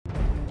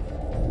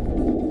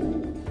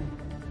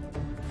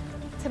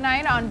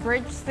Tonight on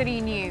Bridge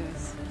City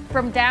News.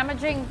 From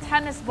damaging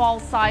tennis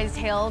ball-sized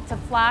hail to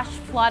flash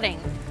flooding,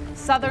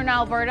 southern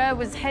Alberta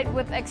was hit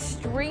with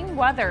extreme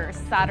weather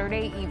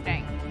Saturday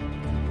evening.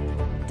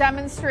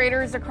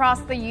 Demonstrators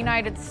across the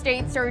United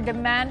States are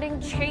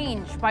demanding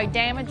change by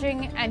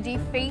damaging and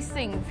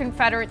defacing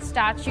Confederate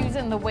statues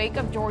in the wake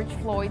of George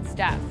Floyd's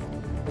death.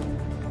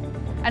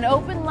 An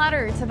open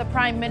letter to the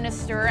Prime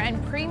Minister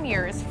and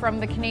premiers from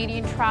the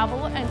Canadian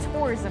travel and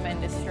tourism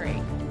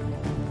industry.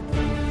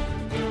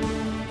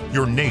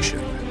 Your nation,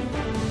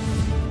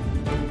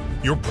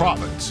 your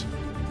province,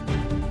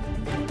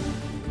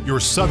 your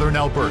southern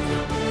Alberta.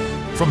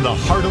 From the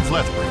heart of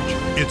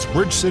Lethbridge, it's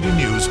Bridge City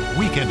News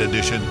Weekend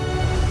Edition.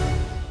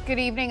 Good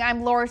evening,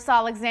 I'm Loris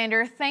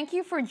Alexander. Thank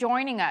you for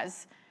joining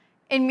us.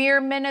 In mere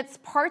minutes,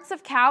 parts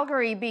of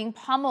Calgary being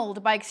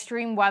pummeled by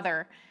extreme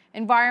weather.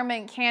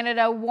 Environment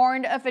Canada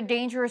warned of a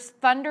dangerous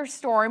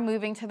thunderstorm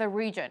moving to the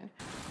region,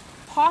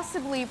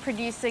 possibly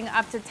producing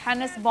up to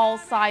tennis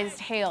ball-sized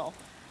hail.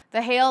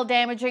 The hail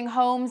damaging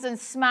homes and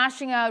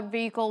smashing out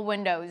vehicle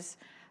windows.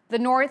 The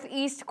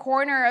northeast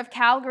corner of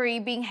Calgary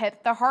being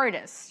hit the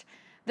hardest.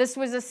 This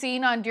was a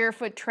scene on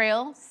Deerfoot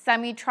Trail,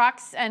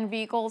 semi-trucks and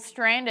vehicles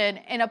stranded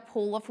in a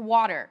pool of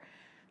water.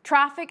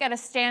 Traffic at a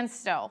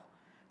standstill.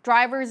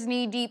 Drivers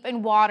knee-deep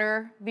in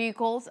water,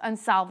 vehicles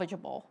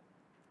unsalvageable.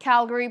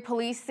 Calgary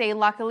police say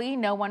luckily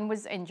no one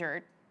was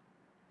injured.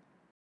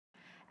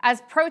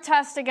 As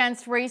protests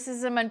against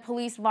racism and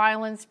police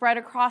violence spread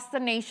across the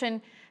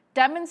nation,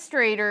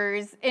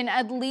 demonstrators in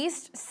at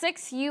least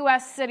 6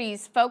 U.S.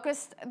 cities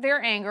focused their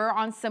anger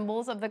on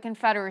symbols of the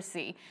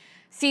Confederacy,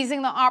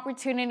 seizing the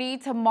opportunity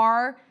to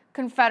mar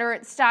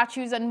Confederate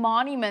statues and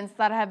monuments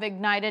that have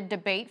ignited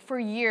debate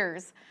for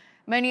years.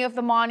 Many of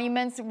the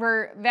monuments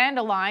were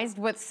vandalized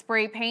with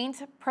spray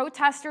paint.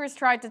 Protesters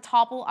tried to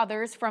topple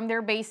others from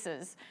their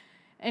bases.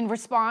 In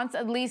response,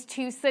 at least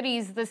 2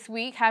 cities this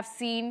week have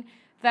seen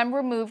them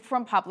removed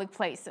from public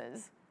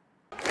places.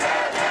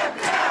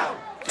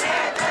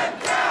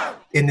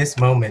 In this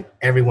moment,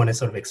 everyone is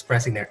sort of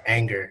expressing their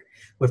anger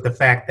with the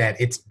fact that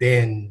it's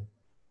been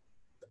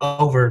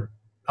over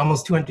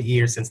almost 200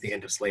 years since the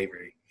end of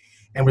slavery.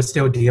 And we're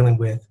still dealing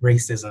with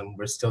racism.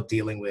 We're still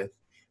dealing with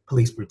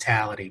police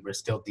brutality. We're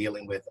still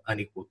dealing with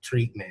unequal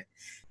treatment.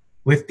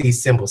 With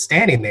these symbols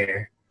standing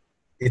there,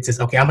 it says,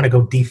 okay, I'm going to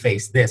go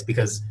deface this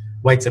because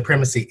white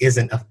supremacy there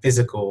isn't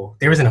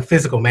a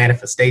physical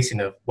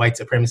manifestation of white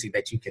supremacy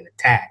that you can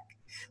attack.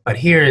 But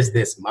here is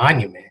this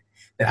monument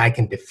that I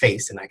can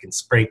deface and I can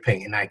spray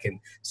paint and I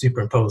can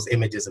superimpose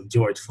images of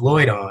George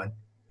Floyd on.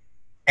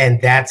 And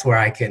that's where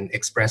I can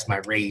express my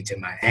rage and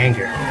my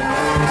anger.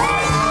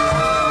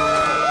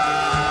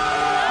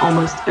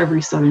 Almost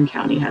every southern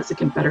county has a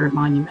Confederate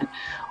monument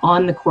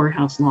on the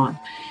courthouse lawn.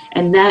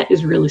 And that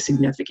is really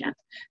significant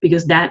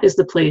because that is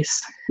the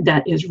place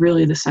that is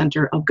really the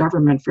center of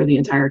government for the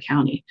entire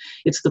county.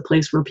 It's the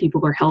place where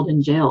people are held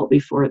in jail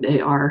before they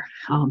are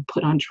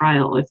put on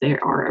trial, if they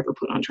are ever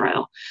put on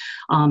trial.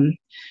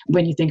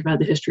 When you think about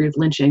the history of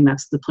lynching,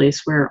 that's the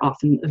place where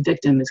often a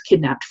victim is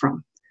kidnapped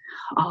from,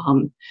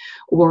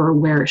 or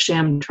where a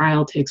sham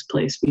trial takes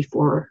place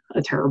before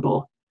a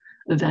terrible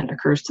event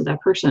occurs to that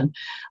person.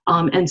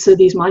 And so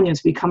these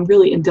monuments become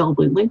really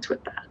indelibly linked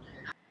with that.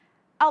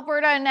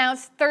 Alberta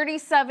announced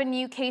 37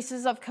 new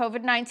cases of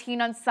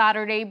COVID-19 on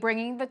Saturday,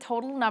 bringing the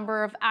total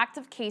number of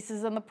active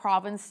cases in the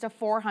province to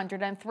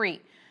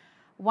 403.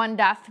 1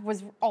 death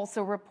was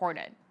also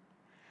reported.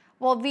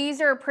 Well,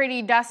 these are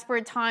pretty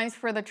desperate times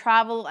for the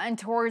travel and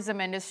tourism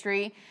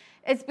industry.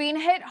 It's been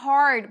hit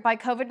hard by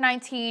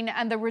COVID-19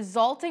 and the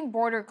resulting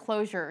border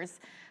closures.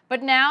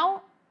 But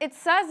now it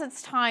says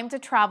it's time to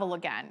travel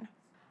again.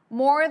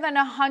 More than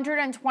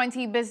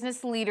 120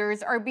 business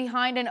leaders are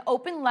behind an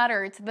open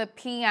letter to the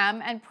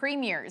PM and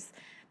premiers.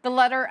 The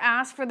letter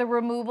asks for the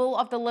removal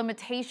of the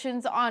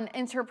limitations on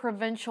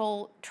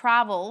interprovincial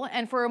travel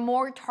and for a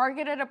more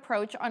targeted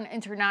approach on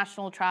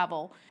international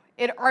travel.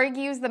 It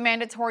argues the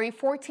mandatory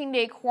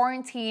 14-day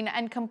quarantine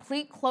and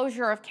complete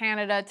closure of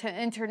Canada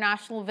to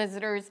international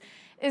visitors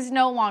is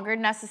no longer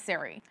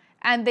necessary,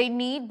 and they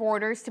need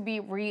borders to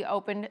be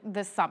reopened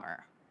this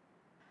summer.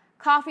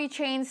 Coffee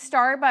chain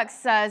Starbucks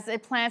says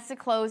it plans to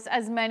close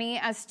as many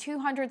as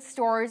 200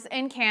 stores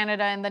in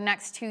Canada in the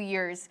next 2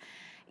 years,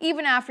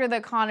 even after the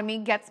economy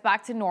gets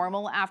back to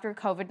normal after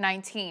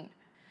COVID-19.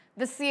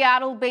 The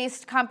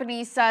Seattle-based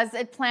company says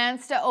it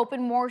plans to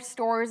open more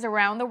stores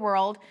around the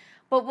world,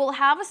 but will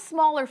have a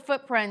smaller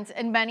footprint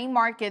in many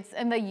markets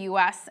in the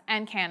US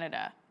and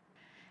Canada.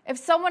 If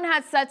someone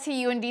had said to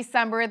you in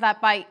December that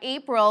by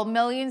April,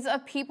 millions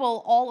of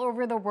people all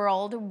over the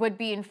world would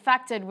be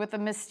infected with a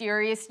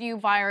mysterious new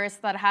virus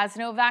that has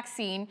no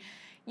vaccine,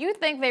 you'd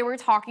think they were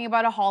talking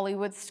about a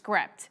Hollywood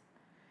script.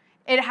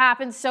 It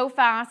happened so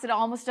fast, it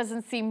almost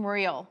doesn't seem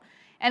real.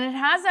 And it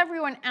has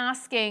everyone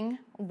asking,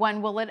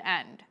 when will it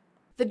end?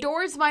 The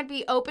doors might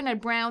be open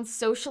at Brown's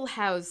Social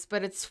House,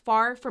 but it's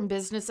far from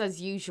business as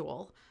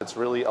usual. It's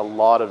really a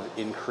lot of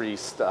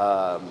increased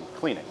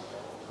cleaning.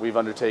 We've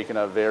undertaken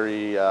a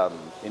very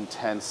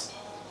intense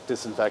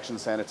disinfection,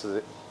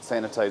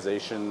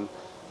 sanitization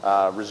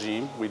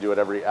regime. We do it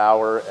every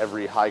hour.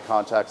 Every high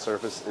contact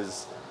surface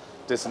is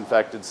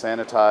disinfected,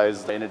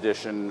 sanitized. In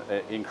addition,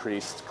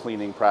 increased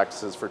cleaning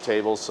practices for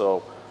tables. So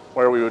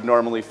where we would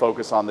normally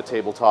focus on the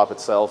tabletop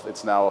itself,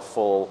 it's now a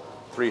full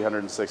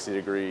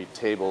 360-degree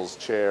tables,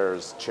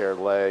 chairs, chair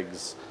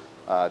legs,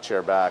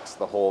 chair backs,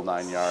 the whole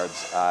 9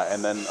 yards.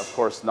 And then, of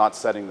course, not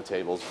setting the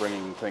tables,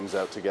 bringing things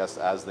out to guests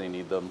as they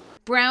need them.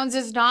 Brown's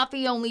is not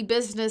the only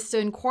business to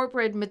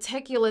incorporate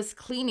meticulous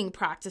cleaning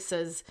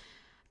practices.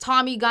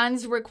 Tommy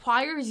Guns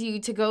requires you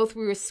to go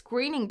through a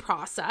screening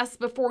process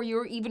before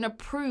you're even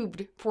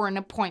approved for an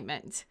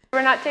appointment.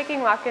 We're not taking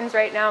walk-ins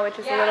right now, which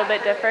is a little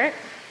bit different.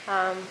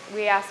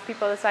 We ask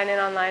people to sign in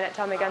online at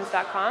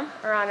TommyGuns.com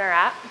or on our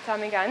app,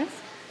 Tommy Guns.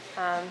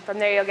 From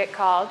there you'll get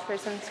called for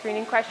some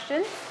screening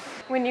questions.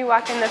 When you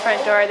walk in the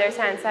front door, there's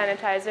hand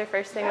sanitizer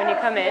first thing when you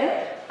come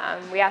in.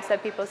 We ask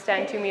that people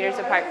stand 2 meters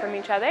apart from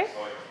each other.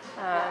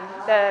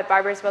 The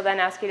barbers will then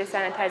ask you to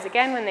sanitize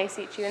again when they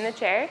seat you in the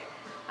chair.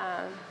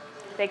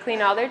 They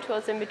clean all their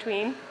tools in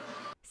between.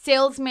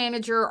 Sales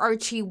manager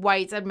Archie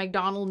White at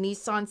McDonald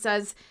Nissan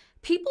says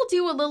people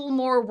do a little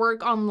more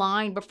work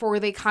online before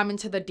they come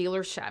into the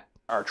dealership.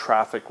 Our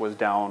traffic was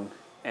down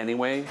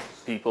anyway.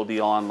 People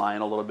deal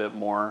online a little bit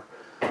more.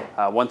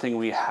 One thing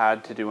we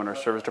had to do in our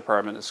service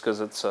department is because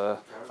it's a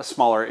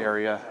smaller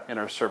area in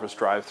our service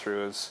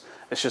drive-through is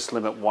it's just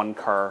limit 1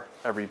 car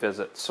every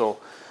visit. So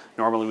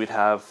normally we'd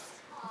have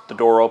the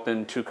door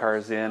open, 2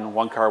 cars in,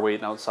 1 car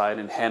waiting outside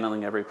and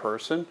handling every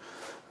person.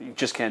 You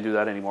just can't do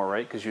that anymore,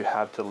 right? Because you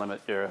have to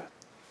limit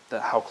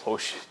how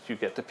close you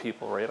get to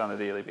people, right, on a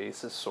daily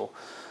basis. So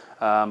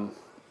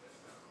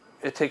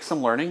it takes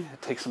some learning,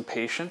 it takes some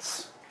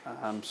patience.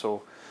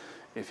 So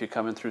if you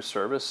come in through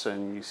service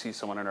and you see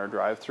someone in our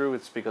drive-through,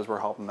 it's because we're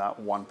helping that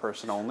one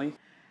person only.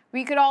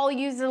 We could all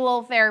use a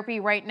little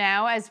therapy right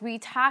now as we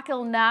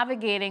tackle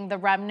navigating the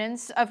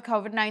remnants of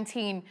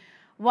COVID-19.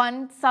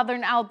 One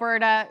Southern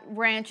Alberta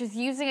ranch is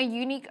using a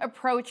unique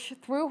approach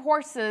through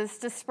horses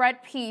to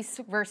spread peace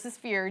versus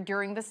fear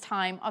during this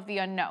time of the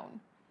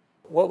unknown.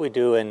 What we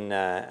do in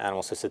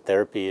animal-assisted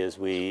therapy is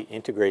we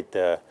integrate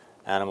the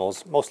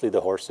animals, mostly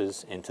the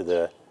horses, into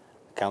the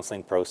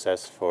counseling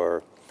process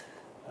for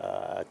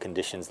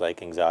conditions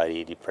like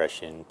anxiety,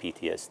 depression,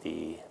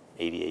 PTSD,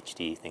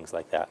 ADHD, things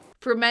like that.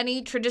 For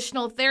many,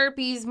 traditional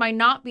therapies might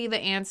not be the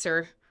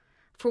answer.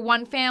 For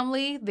one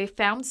family, they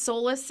found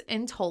solace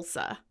in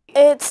Tulsa.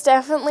 It's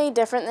definitely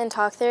different than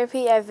talk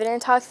therapy. I've been in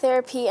talk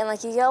therapy and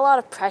you get a lot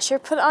of pressure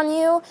put on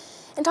you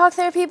in talk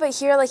therapy, but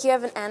here you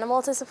have an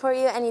animal to support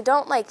you and you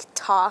don't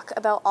talk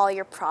about all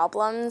your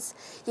problems.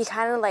 You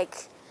kind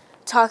of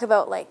talk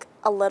about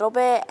a little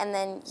bit and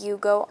then you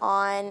go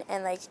on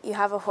and you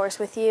have a horse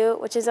with you,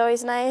 which is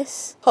always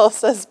nice.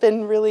 Tulsa's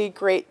been really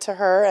great to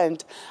her,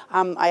 and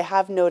I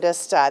have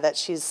noticed that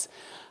she's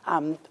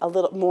a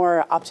little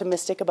more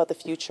optimistic about the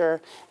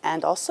future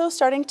and also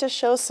starting to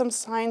show some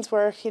signs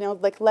where,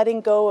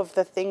 letting go of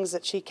the things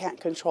that she can't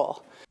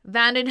control.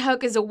 Vanden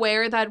Hook is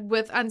aware that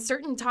with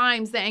uncertain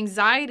times, the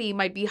anxiety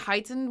might be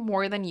heightened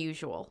more than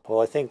usual.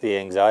 Well, I think the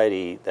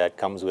anxiety that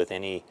comes with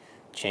any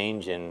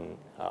change in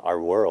our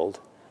world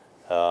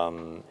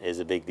is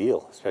a big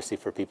deal, especially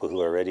for people who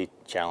are already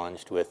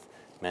challenged with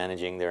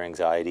managing their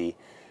anxiety.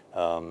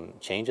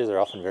 Changes are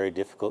often very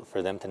difficult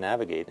for them to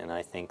navigate, and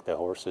I think the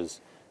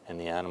horses and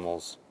the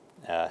animals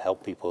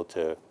help people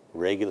to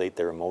regulate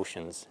their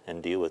emotions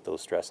and deal with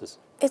those stresses.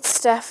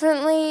 It's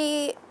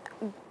definitely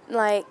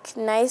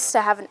nice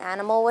to have an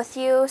animal with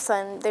you,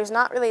 so there's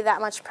not really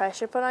that much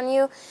pressure put on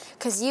you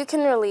because you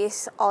can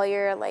release all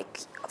your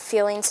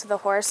feelings to the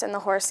horse and the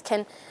horse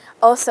can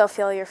also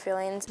feel your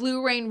feelings.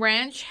 Blue Rain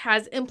Ranch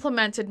has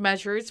implemented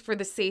measures for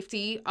the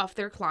safety of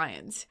their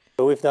clients.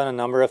 So we've done a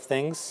number of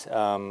things.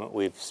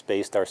 We've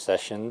spaced our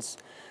sessions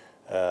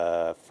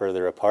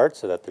further apart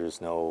so that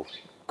there's no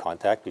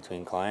contact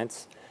between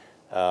clients.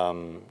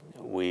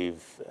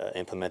 We've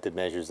implemented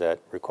measures that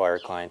require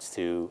clients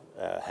to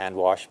hand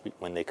wash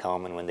when they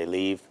come and when they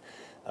leave.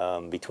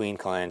 Between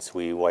clients,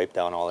 we wipe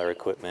down all our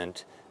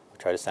equipment. We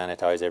try to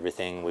sanitize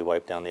everything. We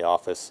wipe down the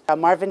office.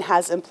 Marvin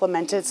has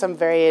implemented some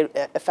very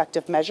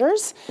effective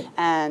measures,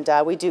 and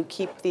we do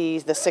keep the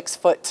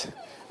 6-foot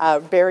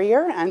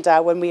barrier. And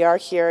when we are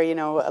here,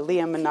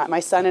 Liam and my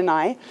son and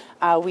I,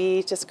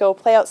 we just go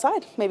play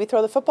outside, maybe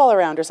throw the football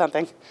around or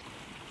something.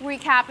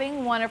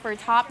 Recapping one of our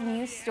top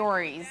news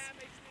stories.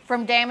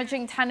 From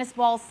damaging tennis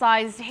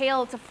ball-sized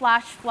hail to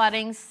flash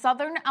flooding,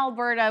 southern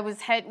Alberta was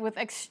hit with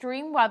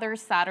extreme weather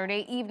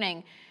Saturday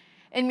evening.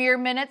 In mere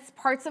minutes,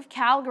 parts of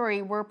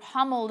Calgary were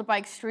pummeled by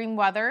extreme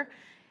weather.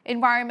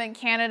 Environment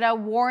Canada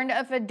warned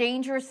of a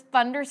dangerous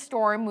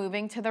thunderstorm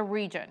moving to the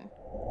region.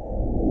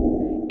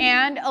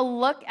 And a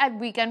look at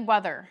weekend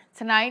weather.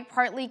 Tonight,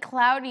 partly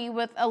cloudy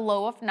with a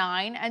low of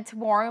 9, and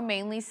tomorrow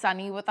mainly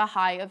sunny with a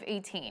high of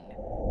 18.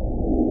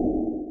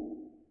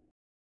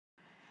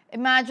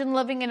 Imagine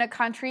living in a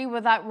country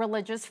without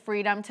religious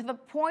freedom to the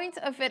point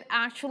of it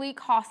actually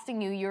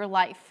costing you your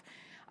life.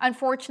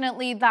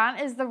 Unfortunately,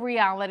 that is the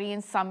reality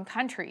in some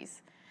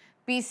countries.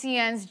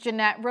 BCN's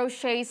Jeanette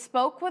Roche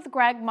spoke with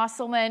Greg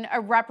Musselman,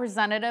 a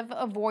representative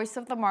of Voice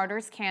of the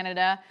Martyrs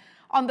Canada,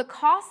 on the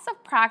costs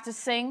of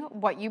practicing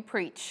what you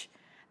preach.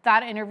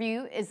 That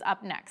interview is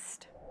up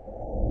next.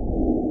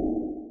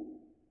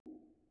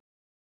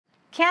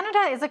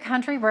 Canada is a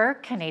country where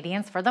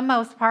Canadians, for the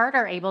most part,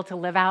 are able to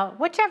live out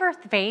whichever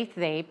faith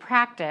they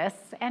practice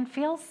and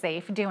feel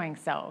safe doing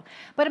so.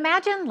 But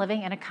imagine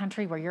living in a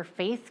country where your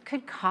faith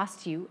could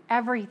cost you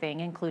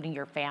everything, including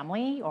your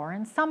family, or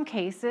in some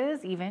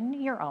cases,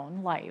 even your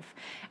own life.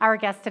 Our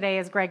guest today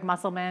is Greg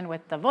Musselman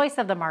with the Voice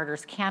of the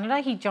Martyrs Canada.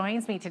 He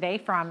joins me today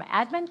from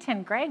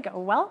Edmonton. Greg,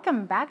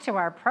 welcome back to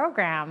our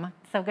program.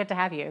 So good to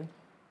have you.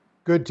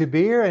 Good to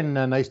be here, and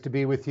nice to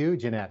be with you,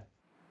 Jeanette.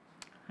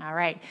 All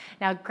right.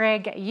 Now,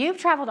 Greg, you've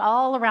traveled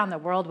all around the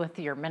world with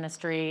your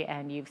ministry,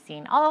 and you've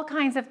seen all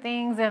kinds of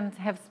things and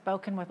have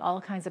spoken with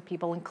all kinds of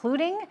people,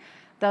 including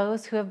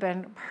those who have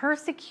been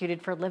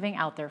persecuted for living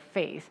out their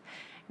faith.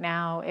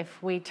 Now,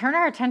 if we turn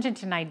our attention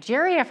to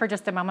Nigeria for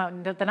just a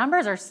moment, the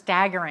numbers are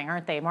staggering,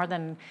 aren't they? More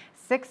than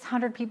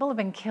 600 people have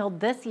been killed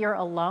this year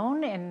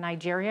alone in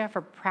Nigeria for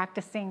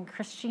practicing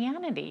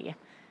Christianity.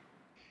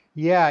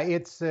 Yeah,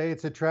 it's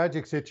a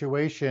tragic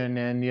situation,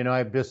 and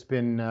I've just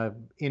been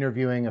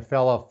interviewing a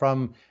fellow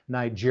from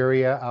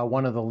Nigeria,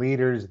 one of the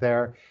leaders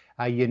there.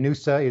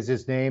 Yunusa is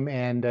his name,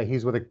 and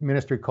he's with a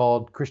ministry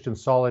called Christian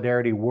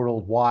Solidarity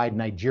Worldwide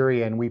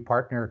Nigeria, and we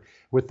partner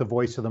with the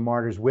Voice of the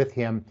Martyrs with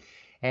him.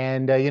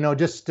 And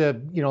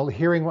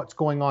hearing what's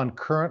going on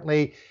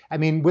currently. I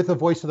mean, with the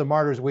Voice of the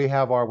Martyrs, we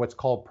have our what's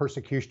called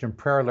Persecution and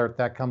Prayer Alert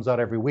that comes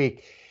out every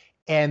week.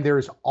 And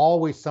there's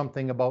always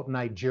something about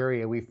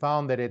Nigeria. We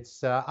found that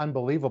it's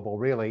unbelievable,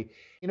 really.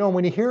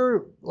 When you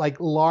hear like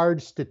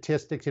large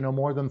statistics,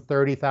 more than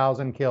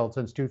 30,000 killed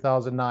since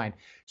 2009,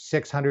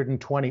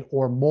 620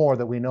 or more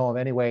that we know of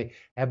anyway,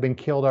 have been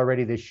killed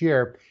already this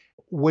year.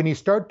 When you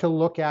start to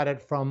look at it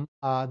from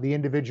the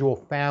individual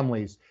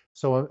families,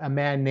 so a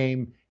man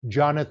named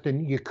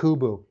Jonathan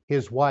Yakubu,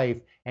 his wife,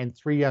 and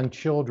 3 young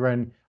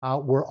children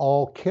were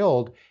all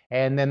killed.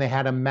 And then they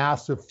had a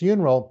massive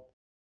funeral.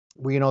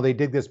 They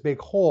dig this big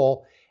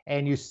hole,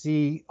 and you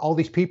see all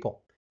these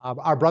people,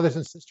 our brothers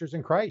and sisters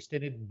in Christ,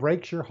 and it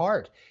breaks your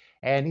heart.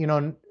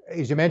 And,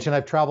 as you mentioned,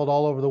 I've traveled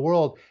all over the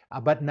world,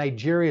 but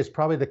Nigeria is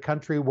probably the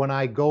country when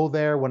I go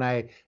there, when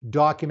I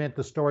document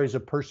the stories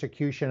of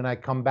persecution and I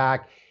come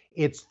back,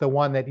 it's the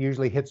one that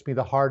usually hits me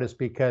the hardest,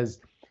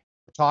 because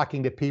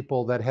talking to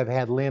people that have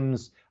had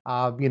limbs,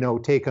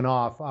 taken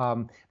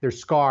off, there's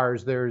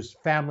scars, there's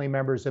family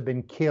members have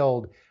been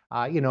killed.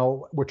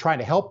 We're trying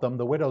to help them,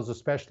 the widows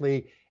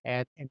especially,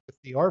 and with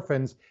the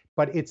orphans,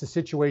 but it's a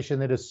situation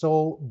that is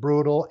so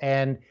brutal,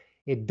 and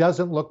it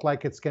doesn't look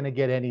like it's going to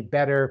get any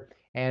better.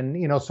 And,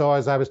 so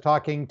as I was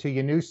talking to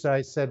Yunusa,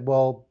 I said,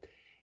 well,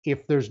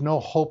 if there's no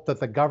hope that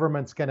the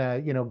government's going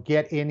to,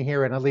 get in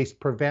here and at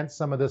least prevent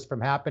some of this from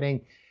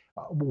happening,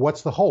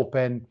 what's the hope?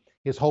 And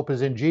his hope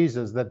is in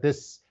Jesus, that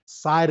this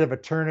side of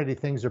eternity,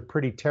 things are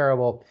pretty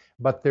terrible,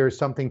 but there's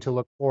something to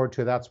look forward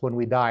to. That's when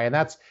we die. And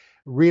that's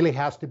really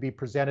has to be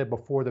presented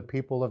before the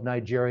people of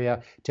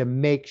Nigeria to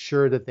make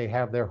sure that they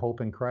have their hope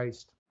in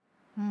Christ.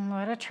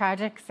 What a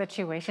tragic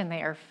situation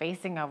they are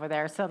facing over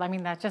there. So, I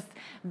mean, that just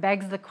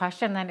begs the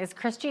question then, is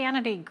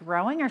Christianity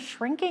growing or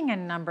shrinking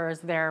in numbers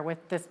there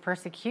with this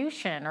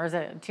persecution, or is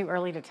it too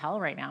early to tell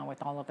right now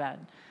with all of that?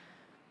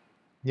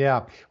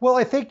 Yeah, well,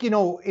 I think,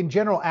 in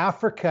general,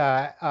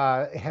 Africa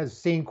has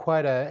seen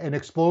quite an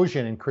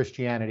explosion in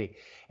Christianity.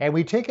 And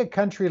we take a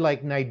country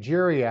like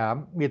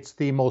Nigeria, it's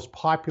the most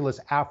populous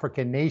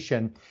African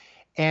nation,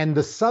 and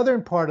the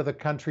southern part of the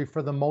country,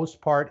 for the most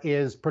part,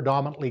 is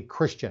predominantly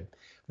Christian.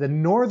 The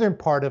northern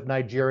part of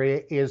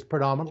Nigeria is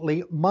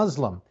predominantly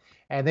Muslim.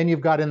 And then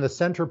you've got in the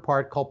center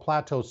part called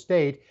Plateau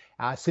State,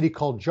 a city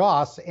called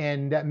Jos,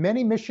 and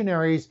many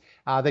missionaries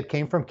that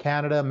came from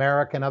Canada,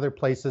 America, and other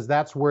places,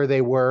 that's where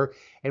they were.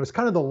 And it was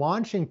kind of the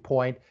launching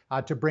point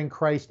to bring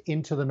Christ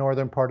into the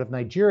northern part of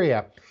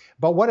Nigeria.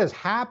 But what has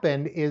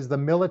happened is the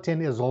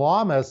militant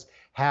Islamists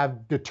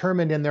have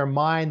determined in their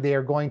mind they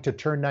are going to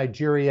turn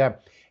Nigeria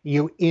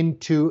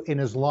into an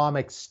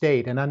Islamic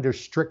state and under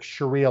strict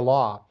Sharia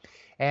law.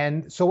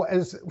 And so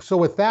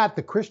with that,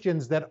 the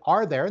Christians that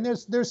are there, and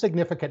there's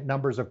significant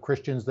numbers of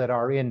Christians that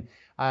are in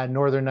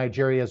northern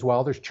Nigeria as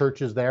well. There's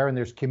churches there, and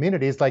there's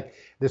communities like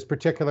this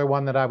particular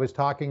one that I was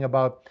talking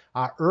about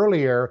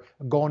earlier,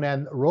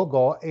 Gonan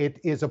Rogo.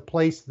 It is a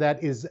place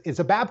that is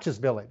a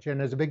Baptist village, and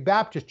there's a big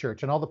Baptist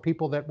church, and all the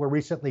people that were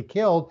recently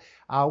killed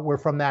were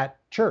from that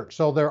church.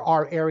 So there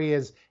are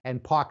areas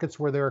and pockets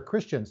where there are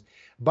Christians.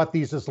 But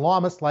these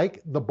Islamists,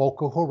 like the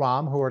Boko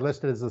Haram, who are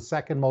listed as the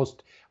second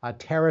most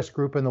terrorist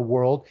group in the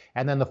world,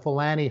 and then the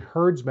Fulani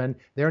herdsmen,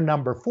 they're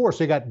number 4.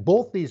 So you got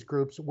both these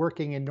groups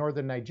working in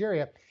northern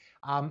Nigeria.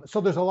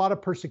 So there's a lot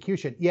of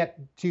persecution. Yet,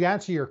 to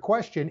answer your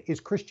question, is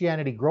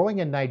Christianity growing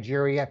in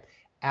Nigeria?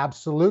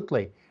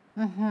 Absolutely.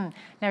 Mm-hmm.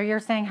 Now, you're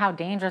saying how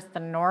dangerous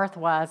the north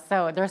was.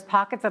 So there's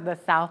pockets of the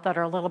south that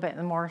are a little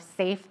bit more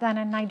safe than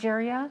in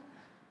Nigeria?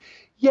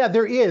 Yeah,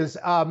 there is.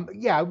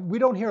 Yeah, we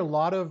don't hear a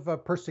lot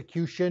of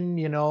persecution,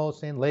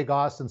 say in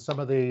Lagos and some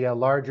of the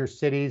larger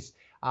cities.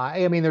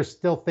 I mean, there's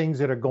still things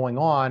that are going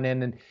on,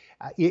 and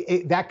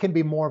that can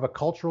be more of a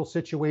cultural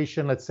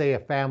situation. Let's say a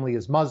family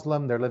is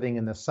Muslim, they're living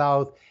in the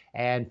South,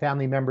 and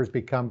family members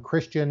become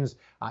Christians.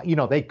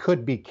 They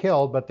could be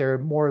killed, but they're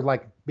more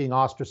like being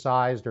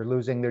ostracized or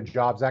losing their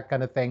jobs, that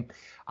kind of thing.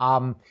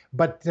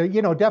 But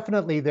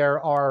definitely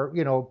there are,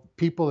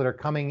 people that are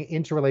coming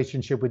into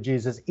relationship with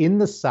Jesus in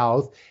the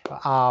South.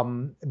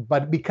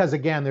 But because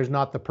again, there's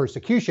not the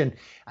persecution.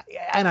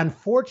 And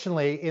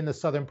unfortunately, in the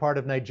southern part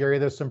of Nigeria,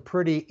 there's some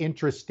pretty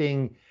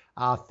interesting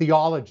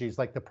theologies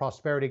like the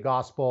prosperity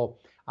gospel,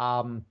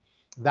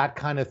 that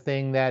kind of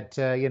thing that,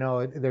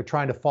 they're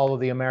trying to follow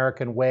the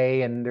American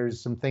way. And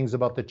there's some things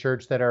about the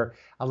church that are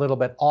a little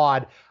bit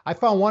odd. I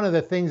found one of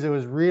the things that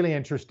was really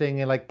interesting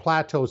in like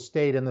Plateau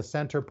State in the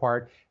center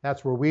part,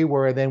 that's where we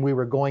were. And then we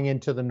were going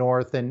into the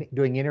north and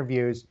doing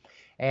interviews.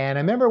 And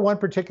I remember one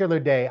particular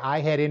day I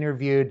had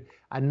interviewed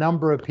a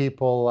number of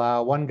people.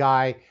 One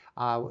guy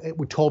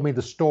told me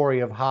the story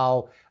of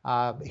how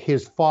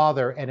his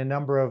father and a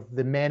number of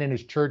the men in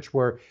his church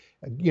were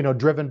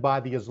driven by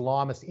the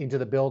Islamists into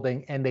the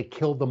building, and they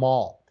killed them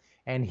all.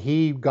 And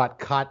he got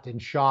cut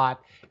and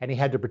shot, and he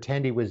had to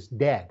pretend he was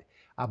dead.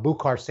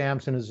 Bukhar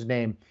Samson is his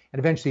name, and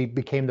eventually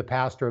became the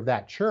pastor of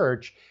that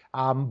church.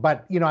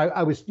 But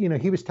I was,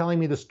 he was telling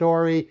me the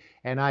story,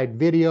 and I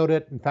videoed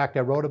it. In fact,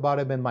 I wrote about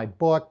him in my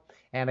book,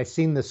 and I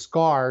seen the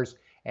scars,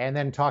 and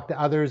then talked to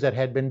others that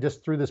had been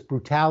just through this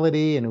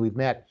brutality, and we've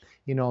met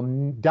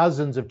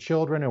dozens of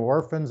children and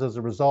orphans as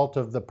a result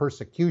of the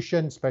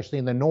persecution, especially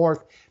in the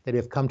north, that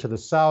have come to the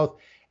south.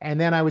 And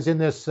then I was in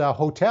this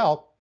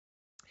hotel,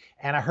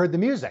 and I heard the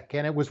music,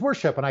 and it was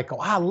worship. And I go,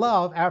 I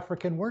love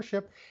African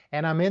worship.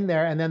 And I'm in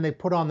there, and then they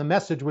put on the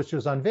message, which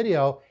was on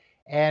video,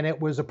 and it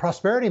was a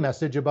prosperity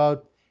message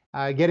about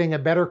getting a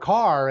better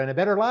car and a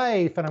better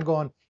life. And I'm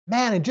going,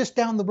 man, and just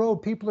down the road,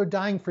 people are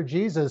dying for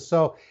Jesus.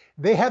 So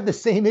they have the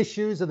same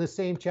issues and the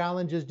same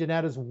challenges,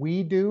 Jeanette, as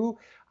we do.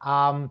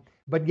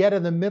 But yet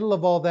in the middle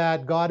of all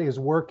that, God is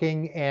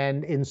working,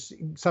 and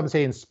some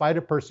say in spite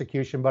of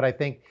persecution, but I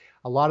think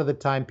a lot of the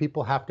time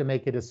people have to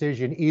make a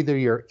decision. Either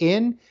you're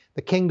in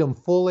the kingdom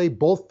fully,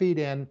 both feet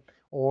in,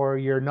 or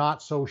you're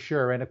not so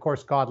sure. And of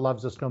course, God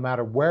loves us no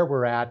matter where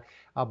we're at,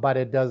 but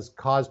it does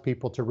cause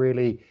people to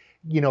really,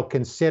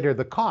 consider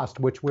the cost,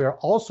 which we're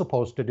all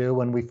supposed to do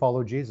when we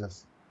follow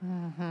Jesus.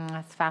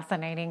 That's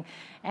fascinating.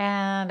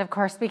 And of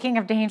course, speaking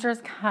of dangerous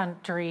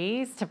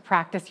countries to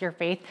practice your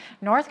faith,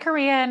 North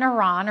Korea and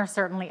Iran are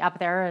certainly up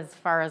there as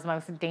far as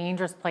most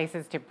dangerous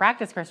places to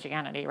practice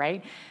Christianity,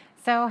 right?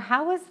 So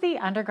how is the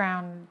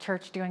underground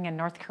church doing in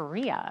North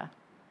Korea?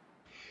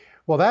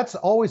 Well, that's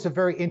always a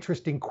very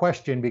interesting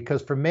question,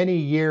 because for many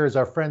years,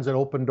 our friends at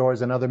Open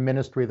Doors, another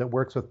ministry that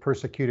works with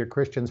persecuted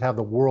Christians, have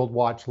the World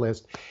Watch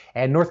List.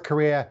 And North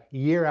Korea,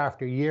 year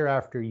after year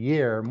after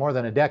year, more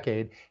than a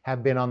decade,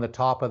 have been on the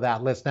top of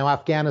that list. Now,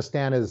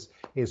 Afghanistan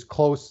is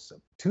close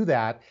to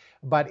that.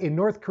 But in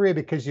North Korea,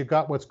 because you've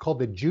got what's called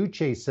the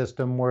Juche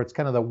system, where it's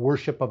kind of the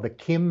worship of the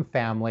Kim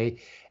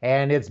family,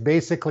 and it's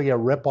basically a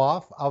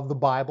ripoff of the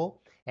Bible.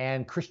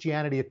 And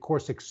Christianity, of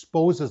course,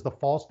 exposes the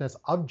falseness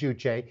of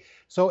Juche.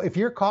 So if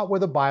you're caught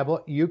with a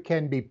Bible, you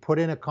can be put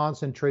in a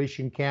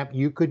concentration camp.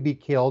 You could be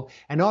killed.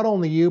 And not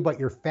only you, but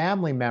your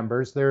family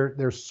members.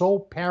 They're so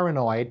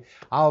paranoid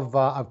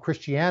of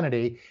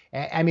Christianity.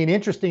 I mean,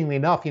 interestingly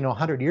enough,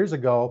 100 years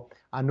ago,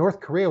 North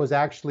Korea was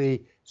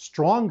actually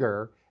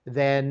stronger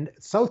than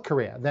South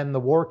Korea. Then the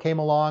war came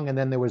along, and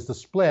then there was the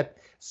split.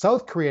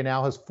 South Korea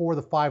now has 4 of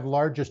the 5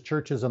 largest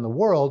churches in the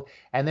world.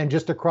 And then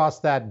just across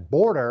that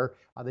border,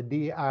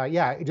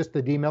 just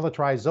the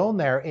demilitarized zone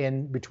there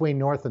in between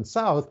North and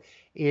South,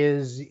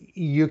 is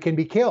you can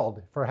be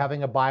killed for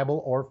having a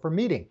Bible or for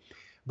meeting.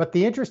 But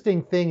the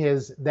interesting thing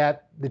is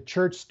that the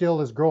church still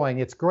is growing.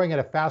 It's growing at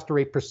a faster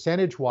rate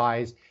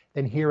percentage-wise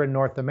than here in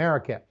North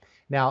America.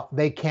 Now,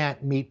 they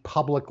can't meet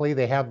publicly.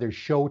 They have their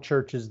show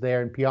churches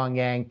there in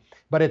Pyongyang,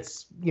 but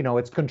it's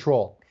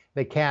controlled.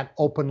 They can't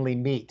openly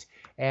meet.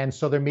 And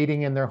so they're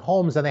meeting in their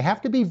homes, and they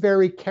have to be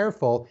very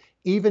careful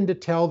even to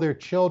tell their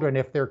children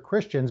if they're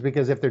Christians,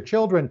 because if their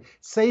children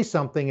say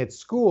something at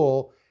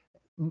school,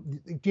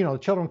 the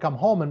children come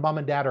home and mom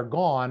and dad are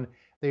gone,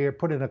 they are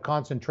put in a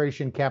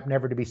concentration camp,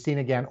 never to be seen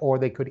again, or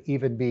they could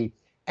even be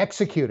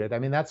executed. I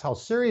mean, that's how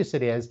serious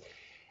it is.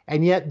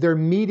 And yet they're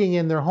meeting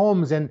in their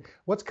homes. And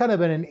what's kind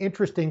of an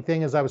interesting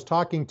thing is I was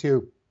talking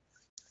to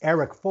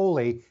Eric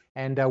Foley,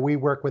 and we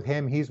work with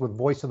him. He's with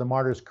Voice of the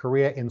Martyrs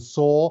Korea in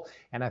Seoul,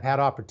 and I've had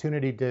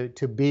opportunity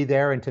to be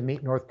there and to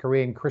meet North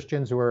Korean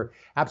Christians who are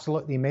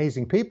absolutely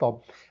amazing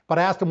people. But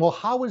I asked him, well,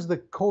 how is the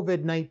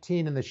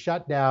COVID-19 and the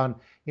shutdown,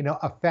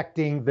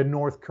 affecting the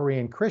North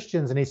Korean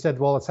Christians? And he said,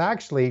 well, it's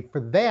actually, for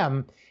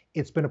them,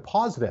 it's been a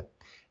positive,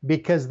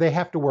 because they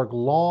have to work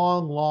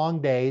long,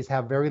 long days,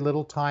 have very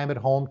little time at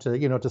home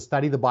to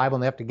study the Bible,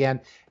 and they have to,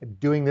 again,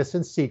 doing this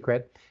in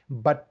secret.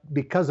 but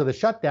because of the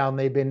shutdown,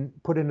 they've been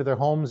put into their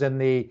homes and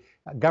the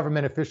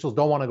government officials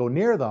don't want to go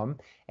near them.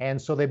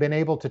 And so they've been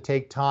able to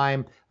take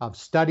time of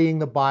studying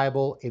the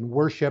Bible in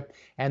worship.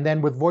 And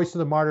then with Voice of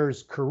the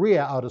Martyrs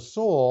Korea out of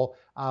Seoul,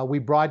 we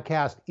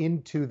broadcast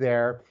into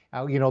their,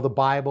 the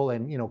Bible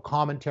and,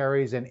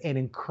 commentaries and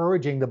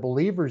encouraging the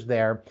believers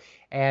there.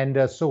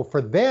 And so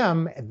for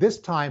them, this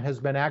time has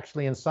been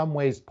actually in some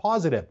ways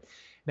positive.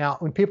 Now,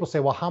 when people say,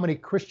 well, how many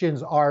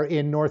Christians are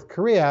in North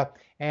Korea?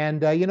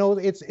 And,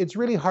 it's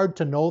really hard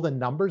to know the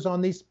numbers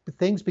on these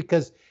things,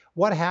 because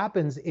what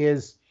happens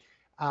is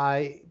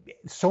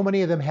so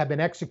many of them have been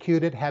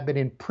executed, have been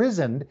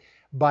imprisoned,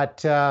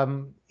 but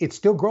it's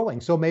still growing.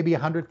 So maybe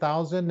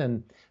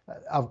 100,000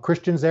 of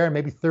Christians there, and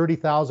maybe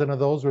 30,000 of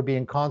those would be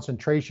in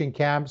concentration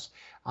camps.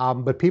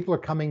 But people are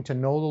coming to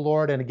know the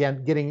Lord. And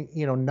again, getting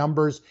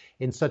numbers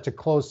in such a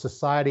closed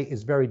society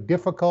is very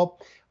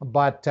difficult.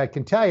 But I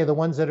can tell you the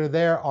ones that are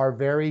there are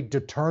very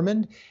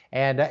determined.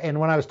 And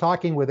when I was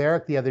talking with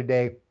Eric the other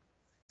day,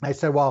 I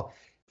said, well,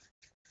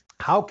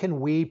 how can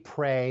we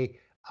pray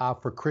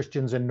for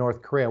Christians in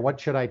North Korea? What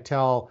should I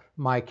tell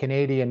my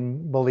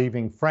Canadian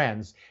believing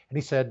friends? And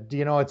he said,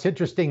 it's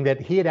interesting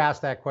that he had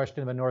asked that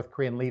question of a North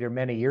Korean leader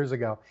many years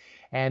ago.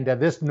 And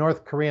this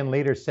North Korean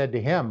leader said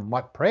to him,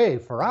 what, pray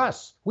for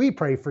us? We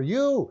pray for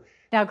you.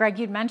 Now, Greg,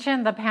 you'd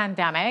mentioned the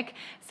pandemic.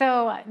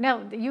 So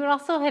now you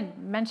also had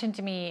mentioned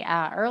to me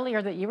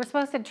earlier that you were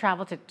supposed to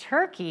travel to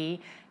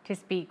Turkey to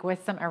speak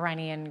with some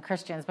Iranian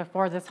Christians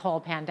before this whole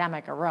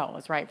pandemic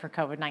arose, right, for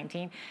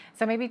COVID-19.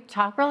 So maybe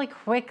talk really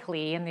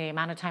quickly in the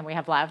amount of time we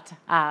have left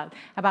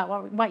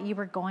about what you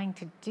were going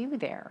to do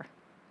there.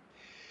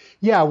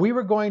 Yeah, we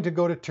were going to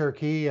go to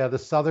Turkey, the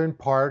southern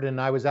part, and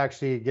I was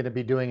actually going to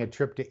be doing a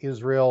trip to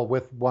Israel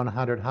with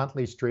 100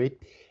 Huntley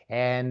Street.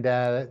 And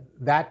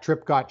that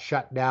trip got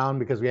shut down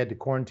because we had to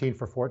quarantine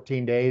for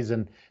 14 days,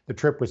 and the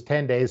trip was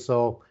 10 days.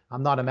 So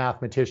I'm not a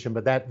mathematician,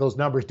 but those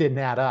numbers didn't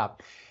add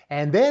up.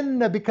 And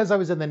then because I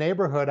was in the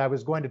neighborhood, I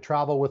was going to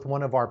travel with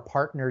one of our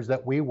partners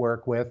that we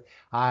work with.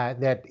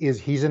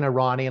 He's an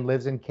Iranian,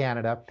 lives in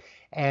Canada,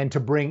 and to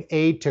bring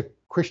aid to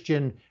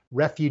Christian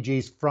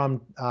refugees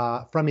from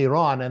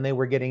Iran, and they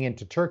were getting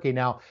into Turkey.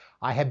 Now,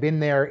 I have been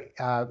there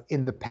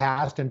in the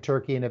past in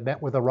Turkey and have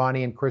met with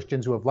Iranian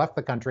Christians who have left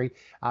the country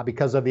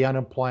because of the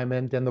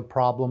unemployment and the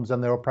problems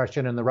and the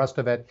oppression and the rest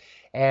of it.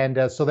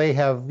 And so they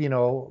have,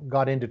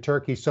 got into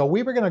Turkey. So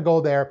we were going to go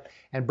there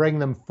and bring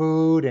them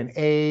food and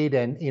aid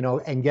and,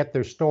 and get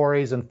their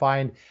stories and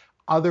find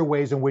other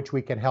ways in which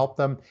we can help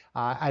them.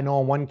 I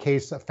know in one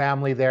case, a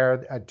family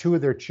there, two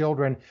of their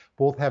children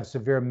both have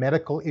severe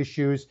medical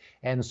issues.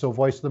 And so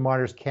Voice of the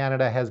Martyrs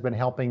Canada has been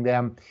helping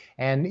them.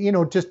 And,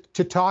 just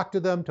to talk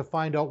to them, to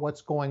find out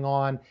what's going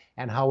on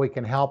and how we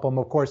can help them.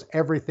 Of course,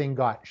 everything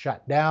got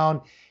shut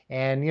down.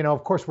 And,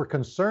 of course, we're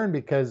concerned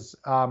because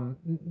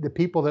the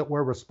people that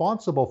we're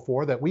responsible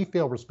for, that we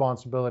feel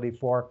responsibility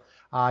for,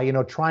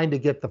 trying to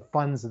get the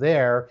funds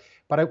there.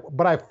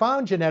 But I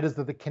found, Jeanette, is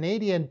that the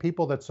Canadian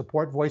people that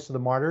support Voice of the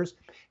Martyrs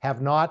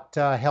have not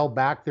held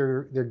back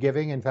their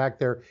giving. In fact,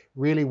 they're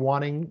really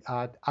wanting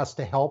us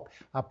to help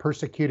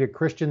persecuted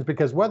Christians,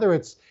 because whether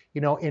it's,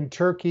 in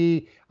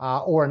Turkey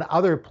or in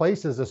other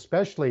places,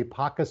 especially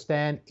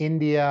Pakistan,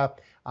 India,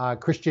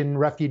 Christian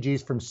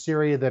refugees from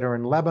Syria that are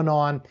in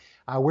Lebanon,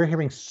 we're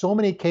hearing so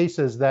many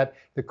cases that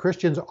the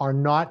Christians are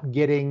not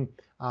getting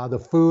the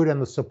food and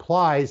the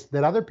supplies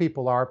that other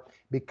people are,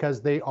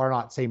 because they are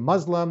not, say,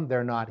 Muslim,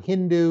 they're not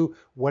Hindu,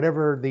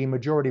 whatever the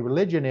majority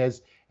religion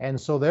is. And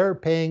so they're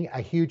paying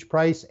a huge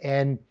price.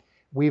 And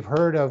we've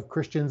heard of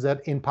Christians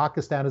that in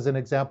Pakistan, as an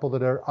example,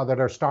 that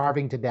are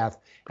starving to death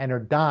and are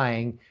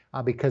dying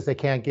because they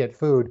can't get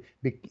food.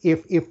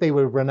 If they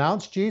would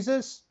renounce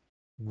Jesus,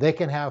 they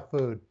can have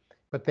food.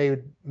 But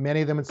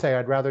many of them would say,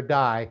 I'd rather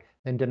die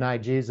than deny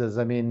Jesus.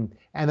 I mean,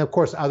 and of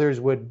course, others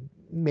would,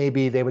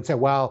 maybe they would say,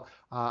 well,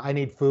 I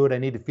need food, I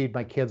need to feed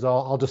my kids.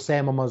 I'll just say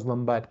I'm a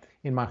Muslim, but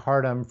in my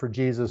heart I'm for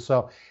Jesus.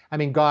 So, I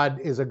mean,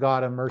 God is a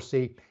God of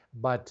mercy,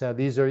 but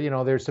these are,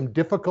 there's some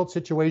difficult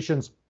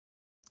situations.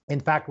 In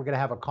fact, we're going to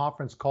have a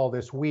conference call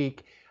this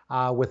week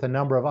with a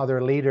number of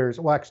other leaders,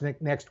 well, actually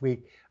next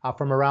week,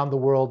 from around the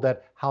world,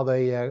 that how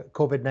the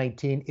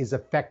COVID-19 is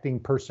affecting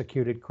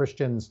persecuted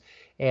Christians,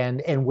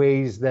 and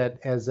ways that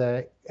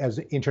as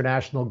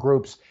international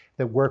groups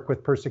that work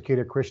with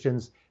persecuted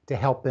Christians to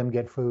help them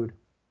get food.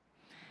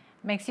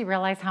 Makes you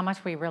realize how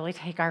much we really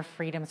take our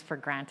freedoms for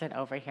granted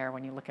over here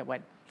when you look at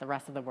what the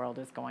rest of the world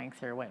is going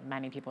through, what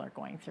many people are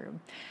going through.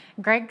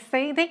 Greg,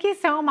 thank you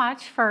so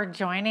much for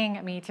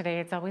joining me today.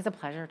 It's always a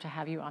pleasure to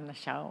have you on the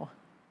show.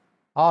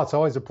 Oh, it's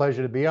always a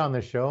pleasure to be on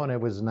the show, and it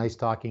was nice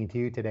talking to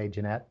you today,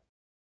 Jeanette.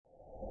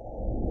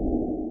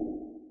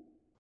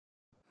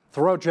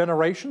 Throughout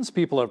generations,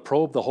 people have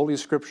probed the Holy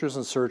Scriptures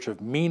in search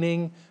of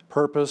meaning,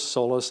 purpose,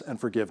 solace, and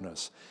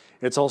forgiveness.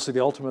 It's also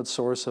the ultimate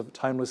source of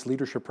timeless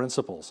leadership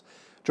principles.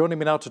 Joining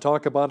me now to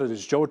talk about it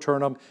is Joe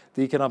Turnham,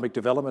 the Economic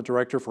Development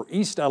Director for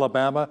East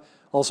Alabama,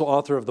 also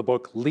author of the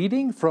book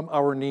Leading from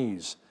Our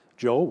Knees.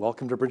 Joe,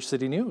 welcome to Bridge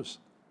City News.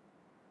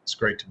 It's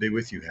great to be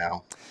with you,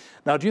 Hal.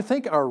 Now, do you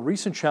think our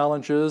recent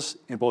challenges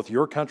in both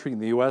your country, in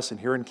the U.S., and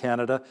here in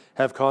Canada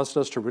have caused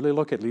us to really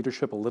look at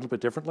leadership a little bit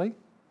differently?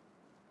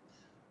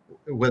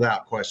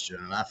 Without question.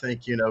 And I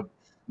think,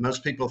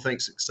 most people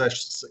think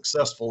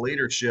successful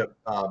leadership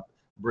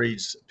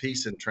breeds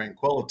peace and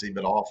tranquility,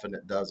 but often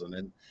it doesn't.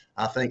 And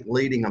I think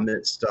leading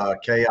amidst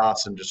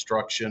chaos and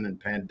destruction and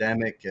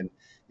pandemic and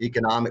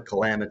economic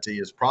calamity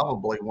is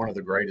probably one of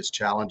the greatest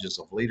challenges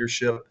of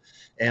leadership.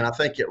 And I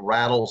think it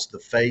rattles the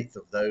faith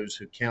of those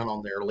who count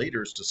on their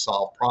leaders to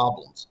solve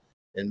problems.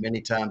 And many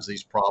times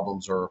these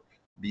problems are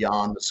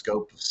beyond the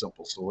scope of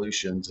simple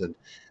solutions. And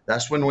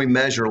that's when we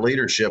measure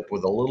leadership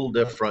with a little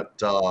different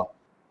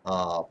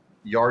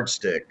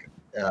yardstick,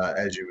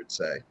 as you would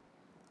say.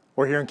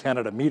 Or here in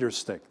Canada, meter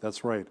stick,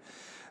 that's right.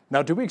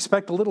 Now, do we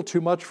expect a little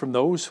too much from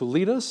those who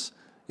lead us?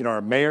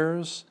 Our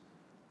mayors,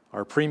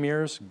 our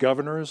premiers,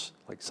 governors,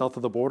 like south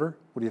of the border?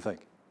 What do you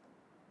think?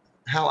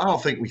 Hal, I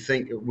don't think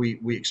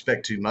we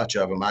expect too much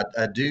of them.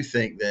 I do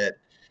think that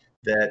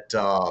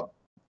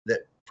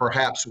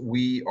perhaps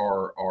we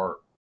are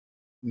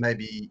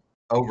maybe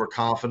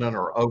overconfident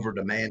or over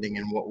demanding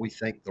in what we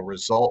think the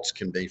results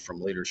can be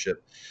from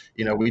leadership.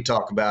 We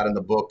talk about in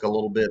the book a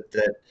little bit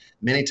that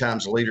many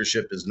times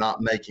leadership is not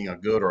making a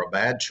good or a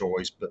bad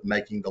choice, but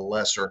making the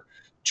lesser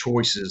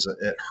choices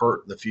that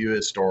hurt the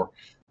fewest or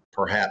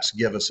perhaps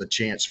give us a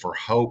chance for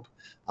hope.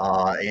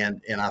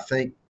 And I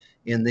think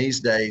in these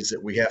days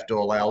that we have to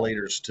allow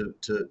leaders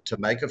to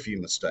make a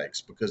few mistakes,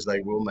 because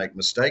they will make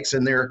mistakes,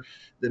 and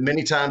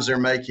many times they're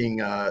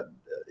making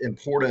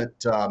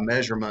important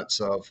measurements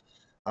of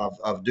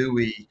do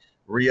we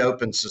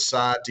reopen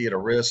society at a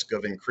risk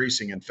of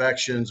increasing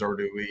infections, or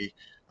do we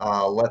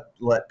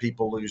let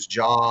people lose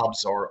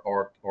jobs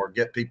or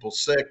get people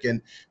sick?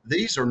 And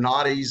these are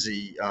not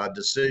easy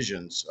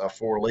decisions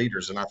for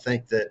leaders. And I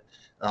think that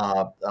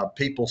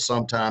people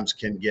sometimes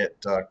can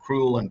get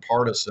cruel and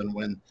partisan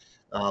when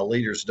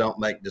leaders don't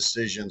make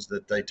decisions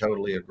that they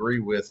totally agree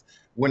with,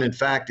 when in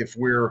fact, if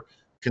we're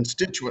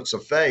constituents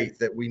of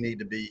faith,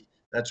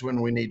 that's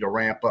when we need to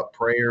ramp up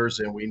prayers,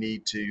 and we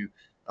need to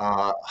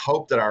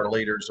hope that our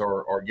leaders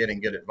are getting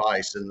good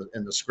advice.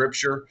 In the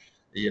scripture,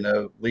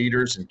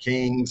 leaders and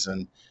kings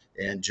and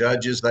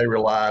judges, they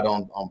relied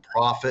on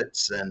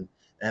prophets and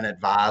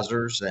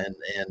advisors,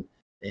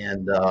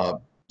 and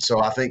so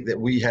I think that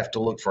we have to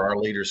look for our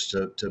leaders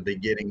to be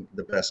getting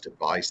the best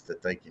advice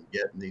that they can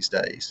get in these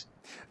days.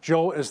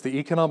 Joe, as the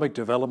Economic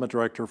Development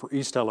Director for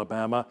East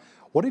Alabama,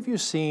 what have you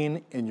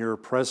seen in your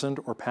present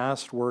or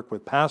past work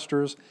with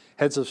pastors,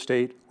 heads of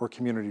state, or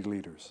community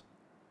leaders?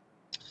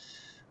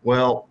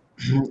 Well,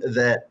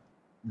 that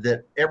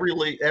every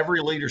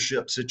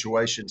leadership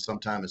situation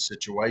sometimes is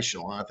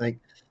situational. And I think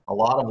a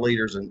lot of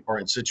leaders are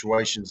in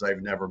situations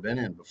they've never been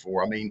in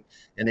before. I mean,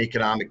 in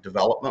economic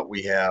development,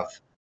 we have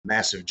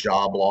massive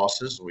job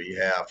losses. We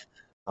have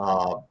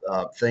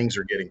things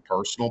are getting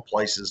personal.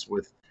 Places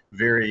with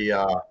very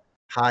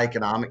high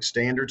economic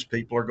standards,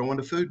 people are going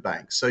to food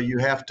banks. So you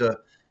have to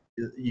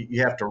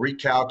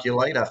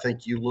recalculate. I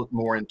think you look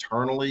more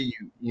internally.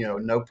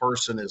 No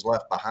person is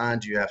left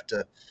behind. You have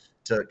to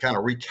kind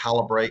of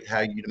recalibrate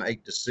how you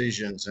make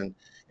decisions and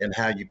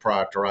how you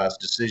prioritize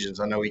decisions.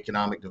 I know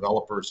economic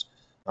developers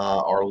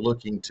are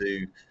looking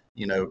to,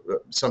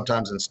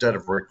 sometimes instead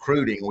of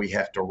recruiting, we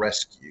have to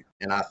rescue.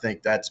 And I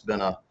think that's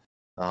been a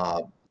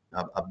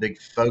big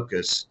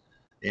focus.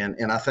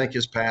 And I think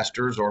as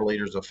pastors or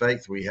leaders of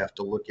faith, we have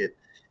to look at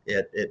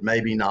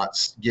maybe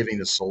not giving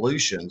the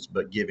solutions,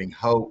 but giving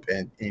hope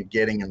and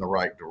getting in the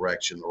right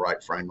direction, the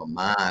right frame of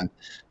mind,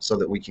 so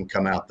that we can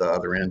come out the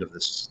other end of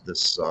this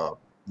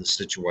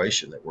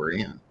situation that we're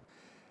in.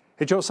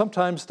 Hey, Joe,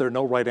 sometimes there are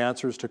no right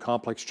answers to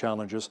complex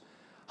challenges.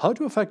 How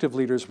do effective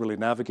leaders really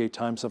navigate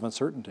times of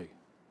uncertainty?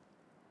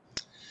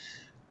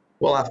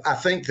 Well, I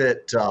think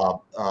that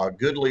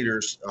good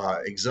leaders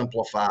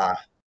exemplify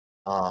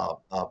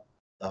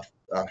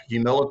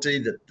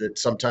humility, that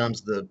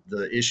sometimes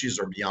the issues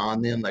are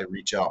beyond them. They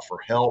reach out for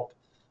help.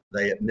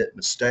 They admit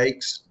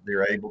mistakes.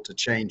 They're able to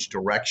change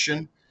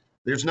direction.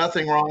 There's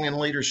nothing wrong in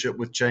leadership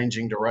with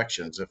changing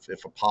directions.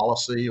 If a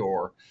policy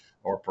or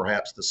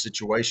perhaps the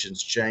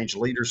situations change,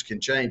 leaders can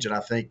change. And I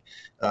think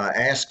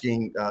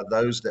asking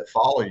those that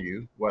follow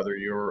you, whether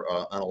you're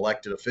an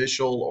elected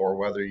official or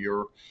whether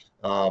you're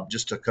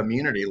just a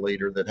community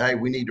leader, that, hey,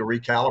 we need to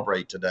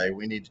recalibrate today.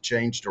 We need to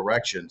change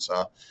directions.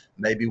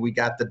 Maybe we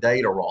got the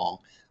data wrong.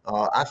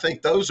 I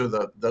think those are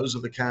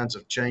the kinds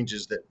of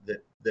changes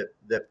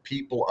that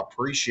people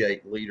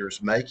appreciate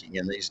leaders making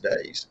in these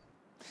days.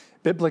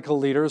 Biblical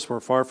leaders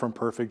were far from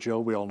perfect, Joe.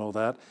 We all know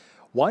that.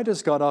 Why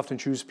does God often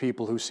choose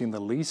people who seem the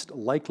least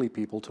likely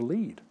people to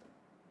lead?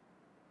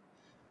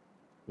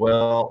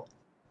 Well,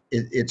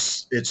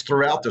 it's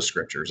throughout the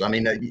scriptures. I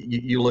mean,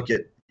 you look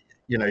at,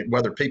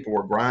 whether people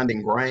were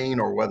grinding grain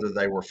or whether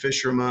they were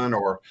fishermen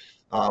or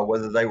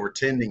whether they were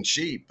tending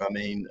sheep. I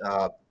mean,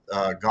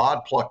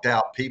 God plucked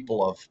out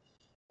people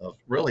of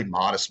really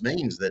modest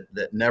means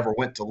that never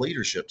went to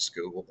leadership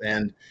school.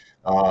 And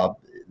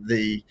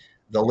the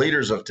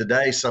leaders of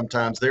today,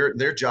 sometimes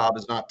their job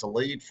is not to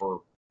lead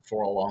for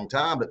for a long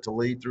time, but to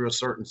lead through a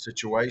certain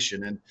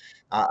situation. And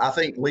I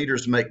think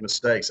leaders make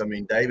mistakes. I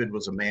mean, David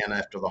was a man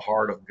after the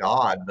heart of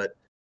God, but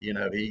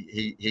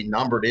he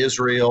numbered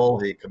Israel.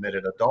 He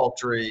committed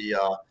adultery.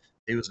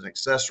 He was an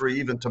accessory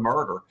even to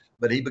murder,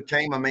 but he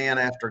became a man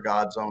after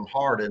God's own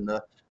heart. And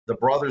the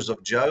brothers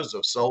of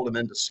Joseph sold him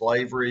into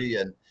slavery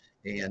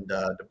and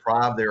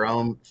deprived their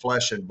own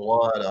flesh and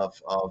blood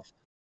of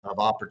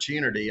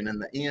opportunity. And in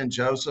the end,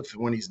 Joseph,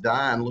 when he's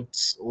dying,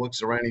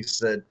 looks around, he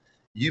said,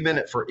 "You meant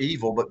it for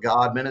evil, but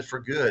God meant it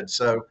for good."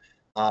 So,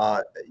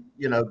 I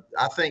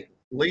think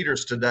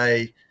leaders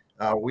today,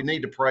 we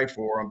need to pray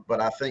for them,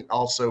 but I think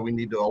also we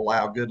need to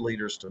allow good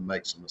leaders to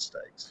make some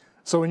mistakes.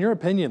 So in your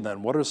opinion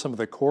then, what are some of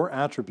the core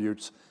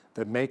attributes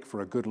that make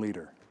for a good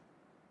leader?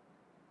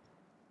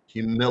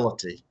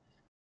 Humility.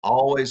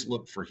 Always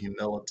look for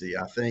humility.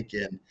 I think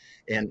in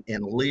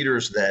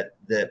leaders that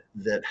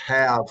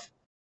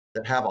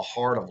have a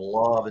heart of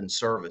love and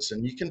service,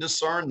 and you can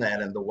discern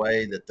that in the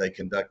way that they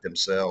conduct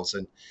themselves.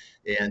 And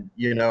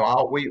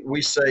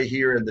we say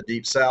here in the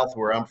Deep South,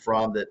 where I'm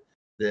from,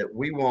 that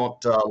we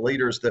want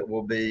leaders that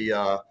will be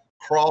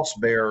cross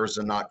bearers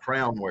and not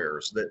crown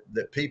wearers.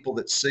 That people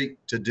that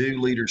seek to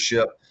do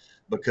leadership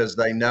because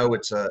they know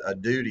it's a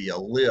duty, a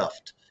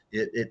lift.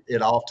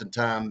 It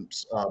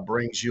oftentimes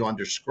brings you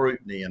under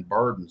scrutiny and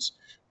burdens.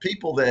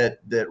 People that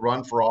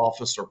run for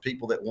office, or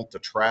people that want the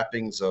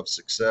trappings of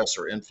success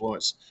or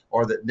influence,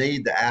 or that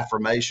need the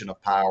affirmation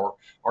of power,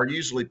 are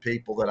usually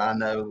people that I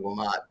know will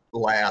not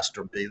last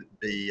or be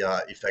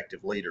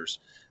effective leaders.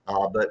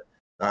 But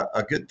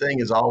a good thing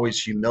is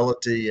always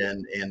humility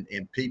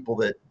and people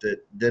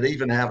that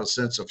even have a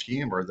sense of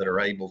humor, that are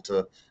able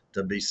to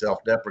be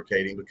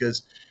self-deprecating,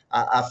 because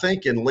I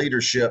think in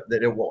leadership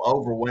that it will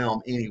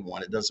overwhelm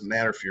anyone. It doesn't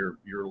matter if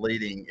you're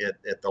leading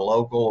at the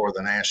local or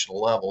the national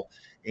level.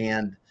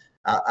 And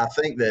I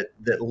think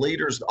that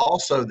leaders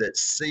also that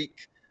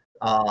seek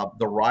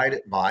the right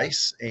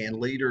advice, and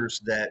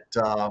leaders that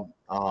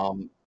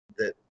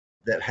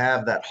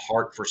have that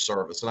heart for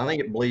service. And I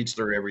think it bleeds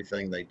through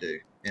everything they do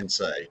and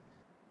say.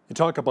 You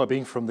talk about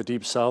being from the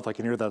Deep South. I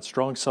can hear that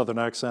strong Southern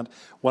accent.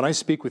 When I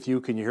speak with you,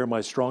 can you hear my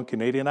strong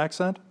Canadian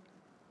accent?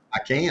 I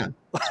can.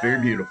 It's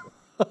very beautiful.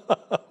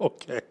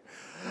 Okay.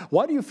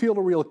 Why do you feel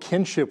a real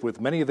kinship with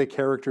many of the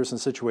characters and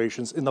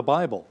situations in the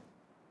Bible?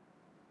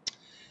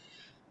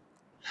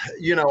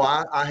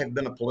 I have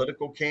been a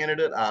political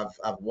candidate.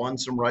 I've won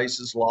some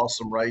races, lost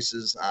some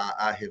races.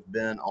 I have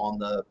been on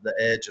the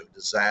edge of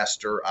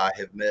disaster. I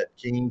have met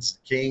kings,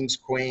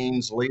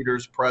 queens,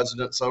 leaders,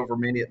 presidents over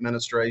many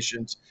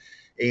administrations,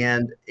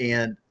 and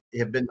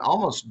have been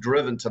almost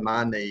driven to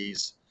my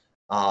knees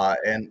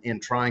and in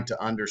trying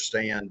to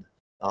understand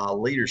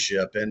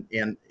leadership. And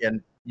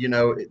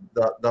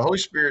the Holy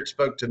Spirit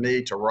spoke to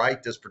me to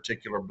write this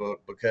particular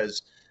book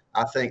because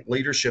I think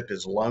leadership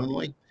is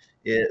lonely.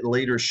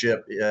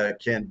 Leadership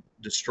can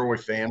destroy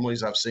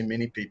families. I've seen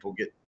many people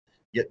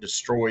get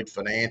destroyed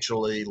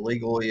financially,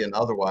 legally, and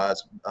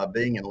otherwise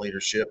being in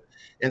leadership.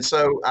 And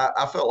so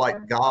I felt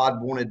like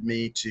God wanted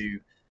me to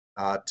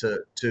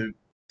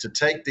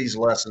take these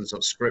lessons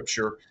of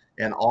Scripture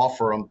and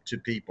offer them to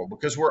people,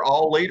 because we're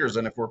all leaders,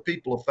 and if we're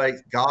people of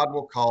faith, God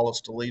will call us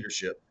to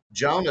leadership.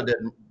 Jonah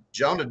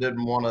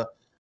didn't want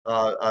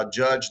to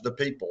judge the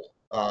people.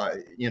 Are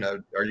you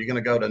going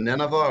to go to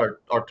Nineveh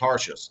or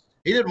Tarshish?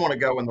 He didn't want to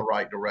go in the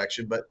right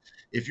direction. But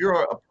if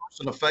you're a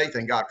person of faith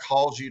and God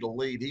calls you to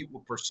lead, He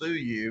will pursue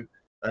you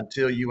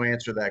until you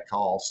answer that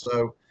call.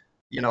 So,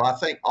 I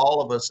think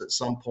all of us at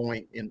some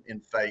point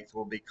in faith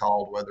will be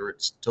called, whether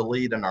it's to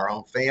lead in our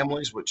own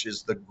families, which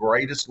is the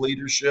greatest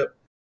leadership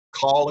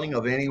calling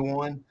of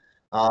anyone,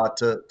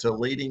 to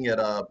leading at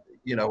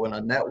in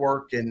a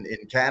network in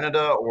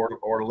Canada,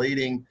 or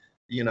leading,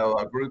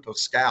 a group of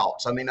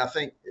scouts. I mean, I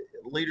think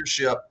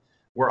leadership,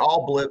 we're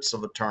all blips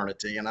of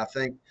eternity. And I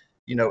think,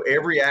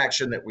 every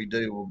action that we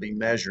do will be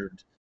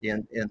measured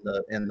in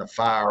the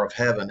fire of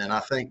heaven. And I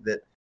think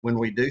that when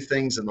we do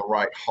things in the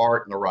right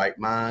heart and the right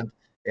mind,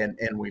 and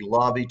we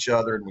love each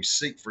other and we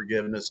seek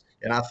forgiveness,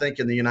 and I think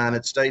in the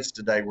United States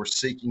today, we're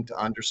seeking to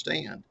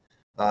understand.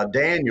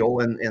 Daniel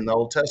in the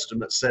Old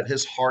Testament set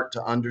his heart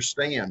to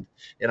understand.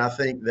 And I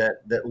think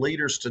that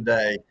leaders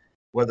today,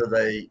 whether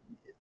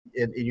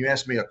and you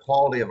ask me a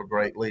quality of a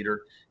great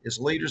leader, is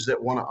leaders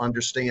that want to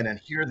understand and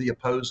hear the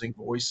opposing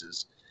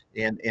voices,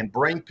 and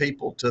bring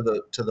people to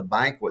the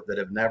banquet that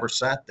have never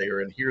sat there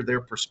and hear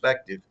their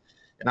perspective.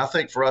 And I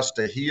think for us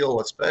to heal,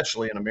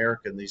 especially in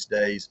America in these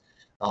days,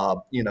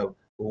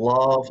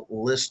 love,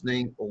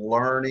 listening,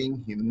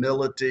 learning,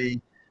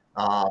 humility,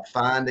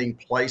 finding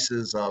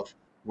places of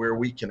where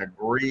we can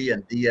agree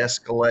and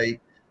de-escalate.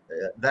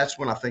 That's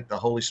when I think the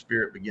Holy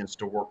Spirit begins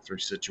to work through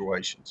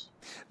situations.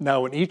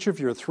 Now, in each of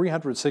your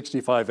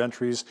 365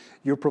 entries,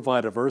 you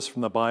provide a verse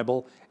from the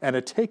Bible and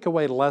a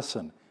takeaway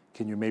lesson.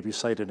 Can you maybe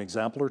cite an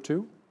example or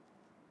two?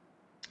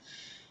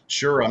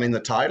 Sure. I mean, the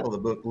title of the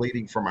book,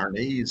 Leading from Our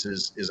Knees,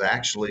 is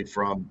actually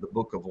from the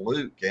book of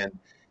Luke, and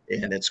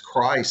it's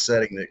Christ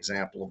setting the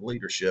example of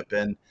leadership.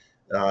 And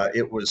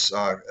it was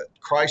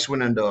Christ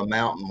went into a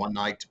mountain one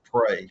night to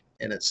pray,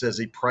 and it says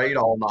he prayed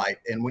all night.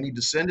 And when he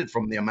descended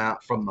from the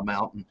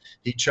mountain,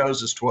 he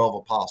chose his 12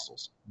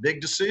 apostles.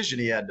 Big decision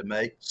he had to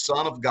make.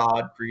 Son of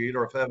God,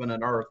 creator of heaven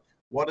and earth.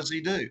 What does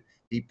he do?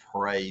 He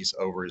prays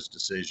over his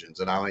decisions.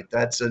 And I think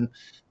that's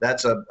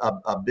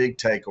a big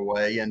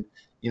takeaway. And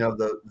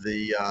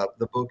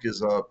the book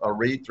is a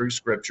read through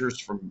scriptures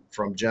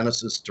from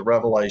Genesis to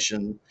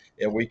Revelation,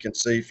 and we can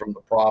see from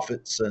the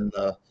prophets and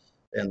the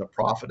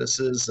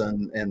prophetesses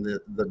and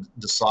the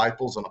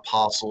disciples and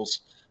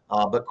apostles,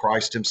 but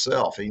Christ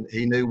himself.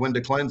 He knew when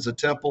to cleanse the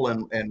temple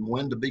and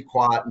when to be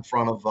quiet in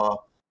front of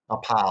a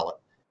Pilate.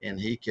 And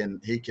he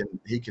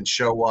can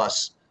show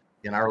us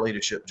in our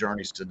leadership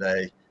journeys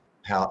today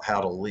how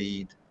to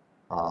lead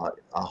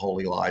a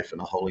holy life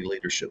and a holy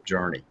leadership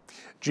journey.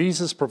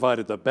 Jesus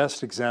provided the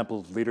best example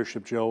of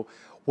leadership, Joe.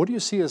 What do you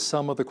see as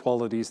some of the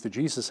qualities that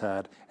Jesus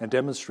had and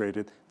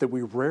demonstrated that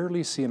we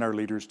rarely see in our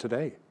leaders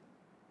today?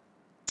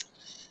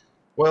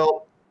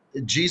 Well,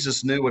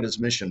 Jesus knew what his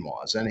mission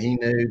was, and he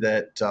knew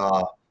that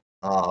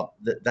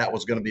that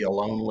was going to be a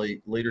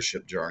lonely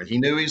leadership journey. He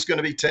knew he was going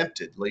to be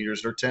tempted.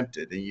 Leaders are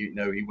tempted, and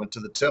he went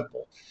to the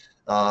temple.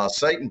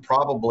 Satan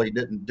probably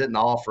didn't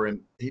offer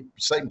him.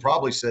 Satan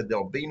probably said,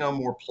 "There'll be no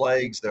more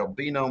plagues. There'll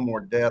be no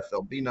more death.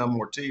 There'll be no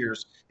more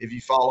tears if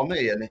you follow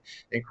me." And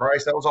in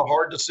Christ, that was a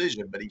hard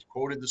decision, but he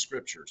quoted the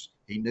scriptures.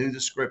 He knew the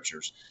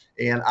scriptures,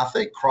 and I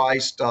think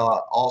Christ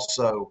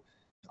also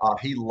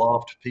he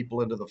loved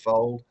people into the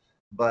fold,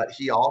 but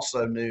he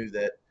also knew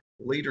that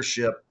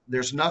leadership.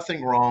 There's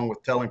nothing wrong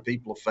with telling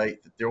people of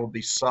faith that there will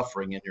be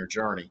suffering in your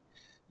journey.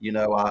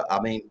 I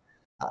mean,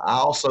 I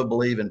also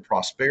believe in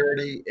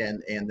prosperity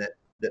and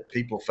that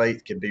people of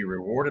faith can be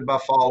rewarded by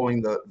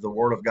following the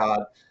word of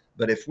God.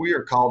 But if we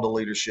are called to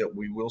leadership,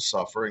 we will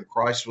suffer. And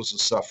Christ was a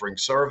suffering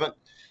servant.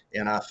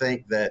 And I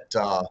think that,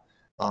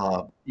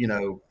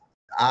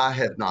 I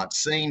have not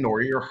seen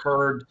nor ear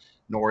heard,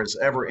 nor has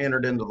ever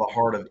entered into the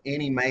heart of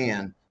any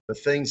man the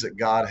things that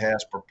God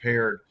has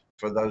prepared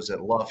for those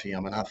that love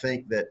him. And I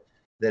think that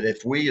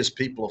if we as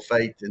people of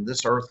faith in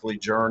this earthly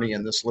journey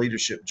and this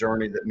leadership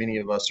journey that many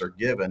of us are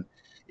given,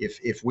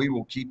 if we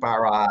will keep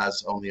our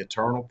eyes on the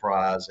eternal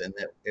prize, and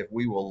that if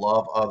we will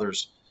love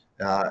others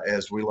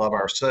as we love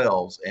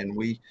ourselves, and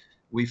we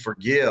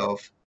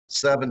forgive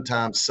 7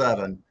 times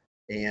 7,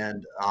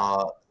 and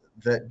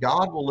that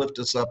God will lift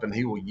us up and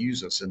he will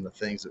use us in the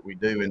things that we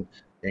do.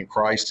 And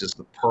Christ is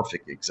the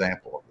perfect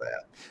example of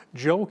that.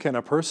 Joe, can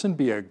a person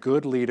be a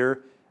good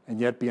leader and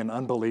yet be an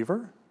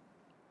unbeliever?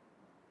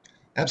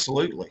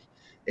 Absolutely.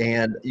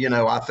 And,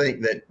 I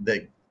think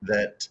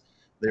that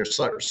there's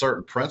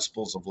certain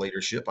principles of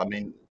leadership. I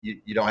mean,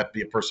 you don't have to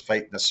be a person of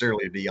faith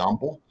necessarily to be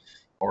humble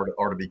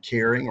or to be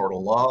caring or to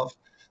love.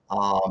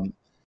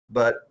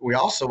 But we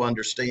also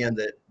understand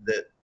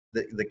that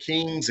the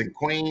kings and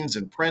queens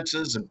and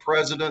princes and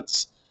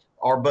presidents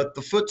are but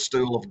the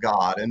footstool of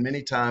God. And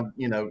many times,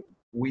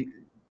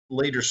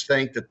 leaders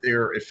think that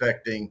they're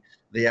affecting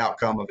the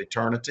outcome of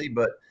eternity,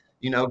 but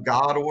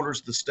God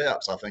orders the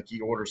steps. I think he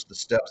orders the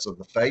steps of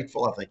the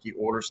faithful. I think he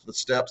orders the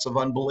steps of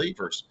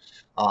unbelievers.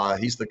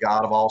 He's the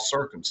God of all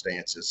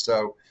circumstances.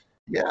 So,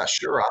 yeah,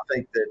 sure. I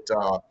think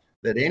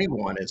that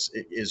anyone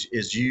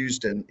is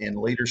used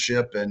in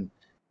leadership, and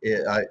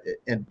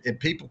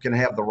people can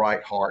have the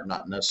right heart,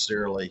 not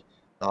necessarily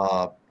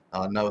know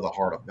the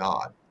heart of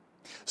God.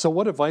 So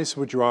what advice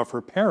would you offer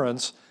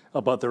parents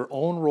about their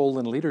own role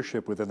in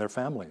leadership within their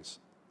families?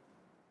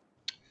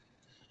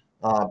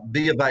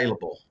 Be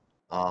available.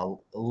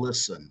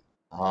 Listen,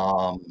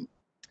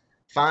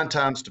 find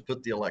times to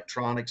put the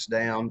electronics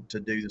down, to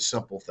do the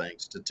simple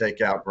things, to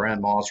take out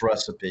grandma's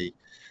recipe.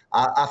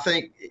 I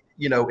think,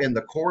 in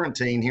the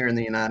quarantine here in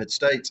the United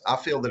States, I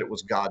feel that it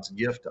was God's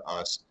gift to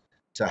us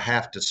to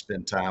have to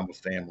spend time with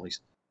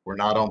families. We're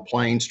not on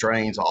planes,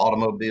 trains,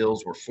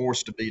 automobiles. We're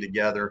forced to be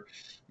together.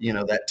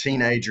 That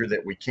teenager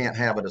that we can't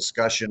have a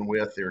discussion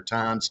with, there are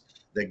times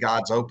that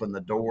God's opened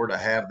the door to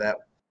have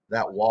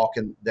that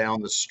walking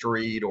down the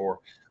street, or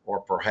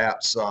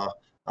perhaps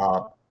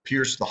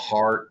pierce the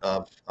heart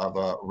of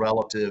a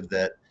relative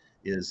that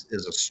is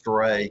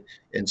astray.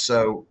 And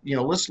so,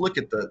 let's look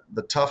at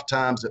the tough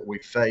times that we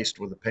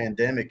faced with the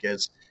pandemic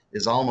as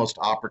almost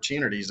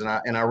opportunities.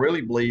 And I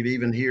really believe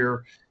even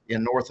here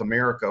in North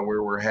America,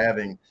 where we're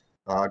having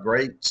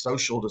great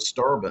social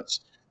disturbance,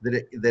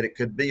 that it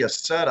could be a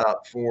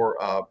setup for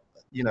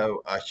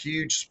a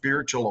huge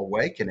spiritual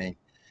awakening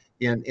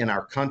in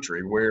our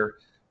country, where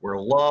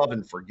love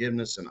and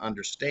forgiveness and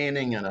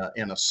understanding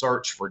and a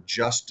search for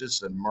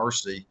justice and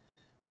mercy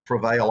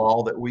prevail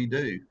all that we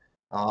do.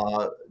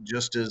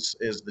 Just as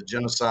the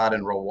genocide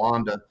in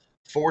Rwanda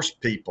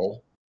forced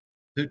people,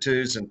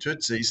 Hutus and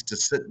Tutsis, to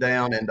sit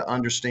down and to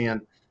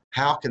understand,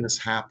 how can this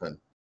happen?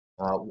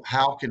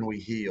 How can we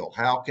heal?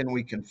 How can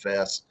we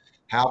confess?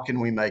 How can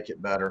we make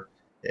it better?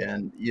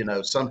 And,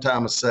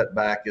 sometimes a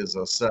setback is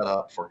a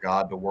setup for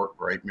God to work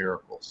great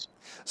miracles.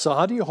 So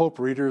how do you hope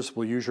readers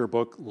will use your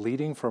book,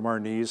 Leading from Our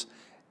Knees,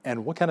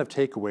 and what kind of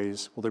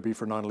takeaways will there be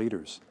for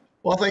non-leaders?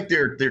 Well, I think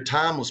they're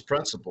timeless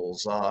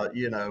principles.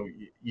 You know,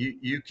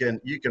 you can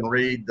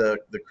read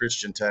the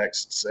Christian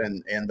texts,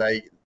 and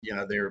they, you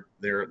know,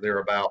 they're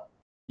about,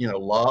 you know,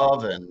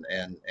 love and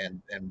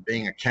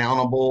being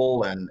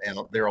accountable, and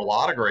there are a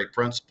lot of great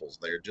principles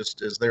there,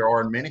 just as there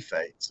are in many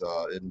faiths,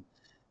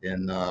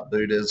 in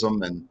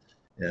Buddhism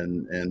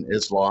and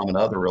Islam and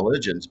other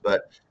religions.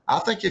 But I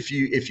think if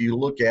you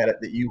look at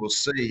it, that you will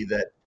see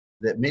that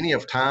many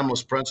of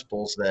timeless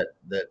principles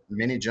that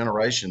many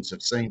generations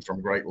have seen from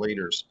great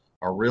leaders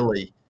are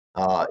really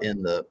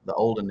in the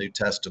Old and New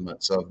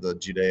Testaments of the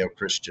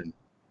Judeo-Christian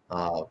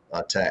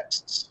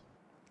texts.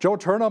 Joe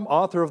Turnham,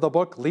 author of the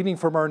book Leading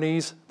from Our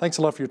Knees, thanks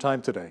a lot for your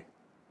time today.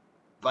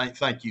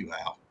 Thank you,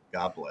 Hal.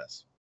 God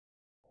bless.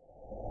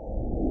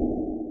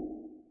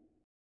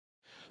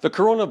 The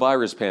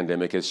coronavirus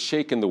pandemic has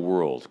shaken the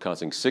world,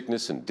 causing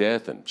sickness and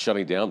death and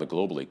shutting down the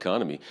global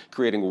economy,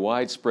 creating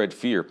widespread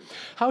fear.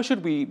 How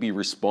should we be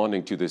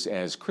responding to this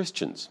as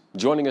Christians?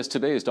 Joining us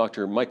today is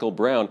Dr. Michael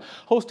Brown,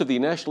 host of the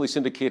nationally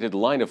syndicated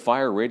Line of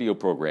Fire radio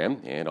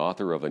program and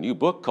author of a new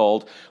book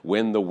called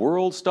When the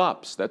World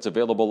Stops. That's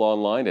available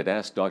online at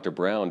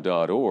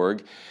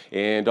askdrbrown.org.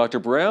 And Dr.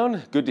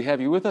 Brown, good to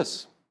have you with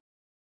us.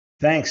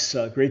 Thanks.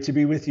 Great to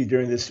be with you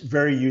during this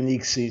very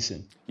unique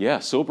season. Yeah,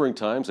 sobering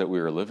times that we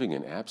are living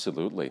in,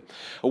 absolutely.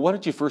 Why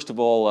don't you first of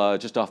all,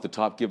 just off the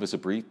top, give us a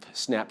brief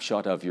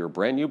snapshot of your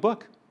brand new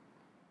book?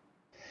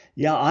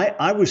 Yeah,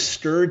 I was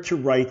stirred to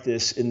write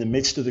this in the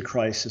midst of the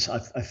crisis.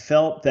 I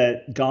felt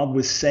that God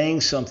was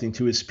saying something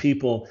to his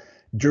people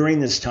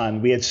during this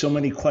time. We had so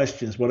many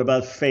questions. What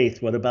about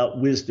faith? What about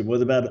wisdom?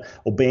 What about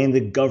obeying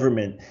the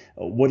government?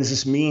 What does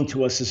this mean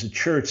to us as a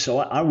church? So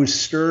I was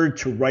stirred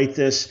to write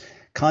this.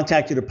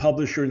 Contacted a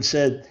publisher and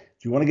said, do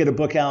you want to get a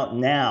book out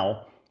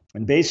now?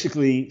 And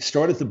basically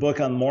started the book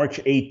on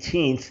March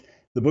 18th.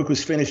 The book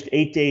was finished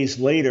 8 days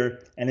later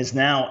and is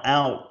now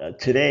out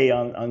today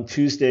on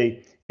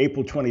Tuesday,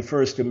 April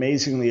 21st,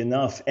 amazingly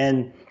enough.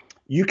 And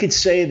you could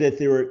say that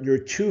there are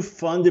two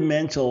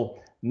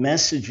fundamental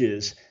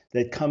messages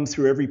that come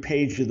through every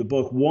page of the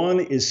book. One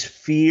is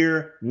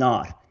fear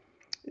not.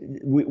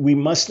 We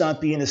must not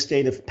be in a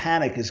state of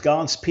panic. As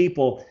God's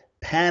people,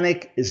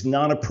 panic is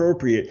not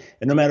appropriate.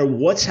 And no matter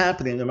what's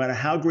happening, no matter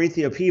how great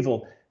the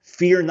upheaval,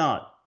 fear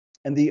not.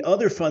 And the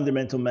other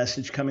fundamental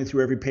message coming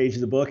through every page of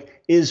the book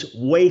is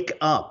wake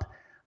up.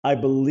 I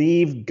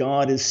believe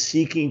God is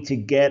seeking to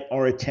get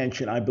our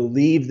attention. I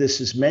believe this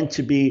is meant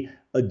to be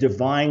a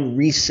divine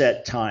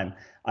reset time.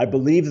 I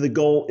believe the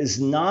goal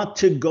is not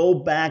to go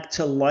back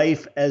to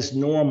life as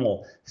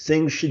normal.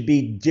 Things should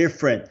be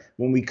different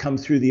when we come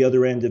through the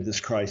other end of this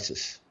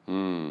crisis.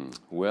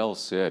 Well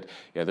said.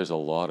 Yeah, there's a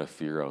lot of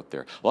fear out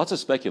there. Lots of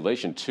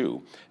speculation,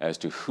 too, as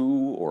to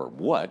who or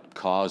what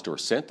caused or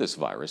sent this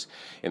virus.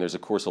 And there's,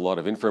 of course, a lot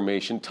of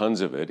information, tons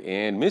of it,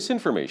 and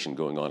misinformation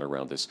going on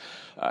around this.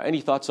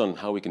 Any thoughts on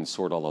how we can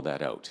sort all of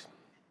that out?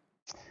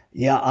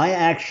 Yeah, I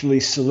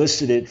actually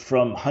solicited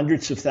from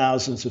hundreds of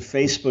thousands of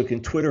Facebook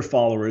and Twitter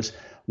followers,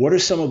 what are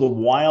some of the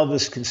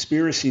wildest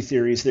conspiracy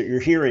theories that you're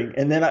hearing?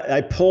 And then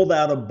I pulled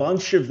out a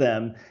bunch of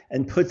them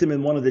and put them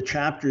in one of the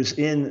chapters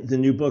in the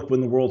new book,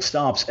 When the World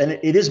Stops. And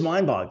it is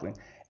mind-boggling.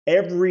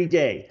 Every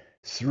day,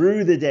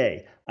 through the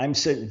day, I'm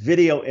sent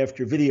video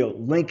after video,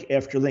 link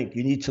after link.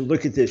 You need to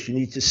look at this. You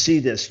need to see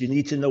this. You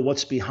need to know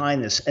what's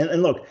behind this.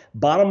 And look,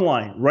 bottom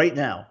line, right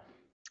now,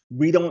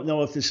 we don't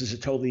know if this is a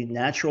totally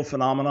natural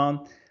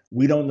phenomenon.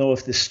 We don't know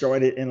if this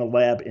started in a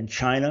lab in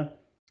China.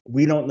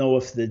 We don't know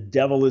if the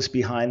devil is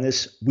behind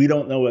this. We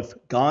don't know if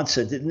God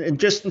said it. And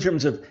just in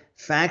terms of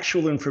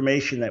factual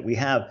information that we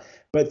have.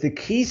 But the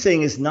key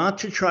thing is not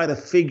to try to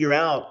figure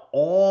out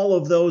all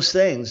of those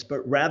things,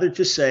 but rather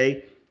to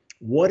say,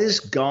 what is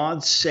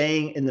God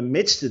saying in the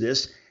midst of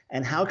this?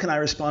 And how can I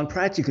respond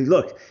practically?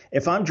 Look,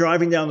 if I'm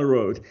driving down the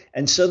road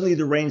and suddenly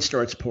the rain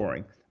starts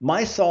pouring,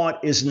 my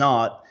thought is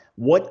not,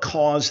 what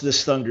caused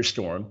this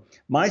thunderstorm?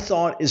 My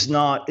thought is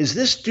not, is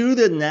this due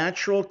to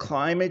natural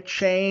climate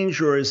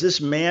change, or is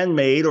this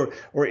man-made,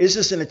 or is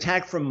this an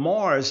attack from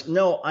Mars?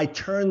 No, I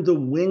turned the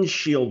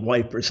windshield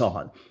wipers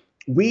on.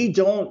 We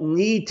don't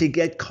need to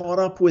get caught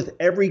up with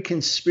every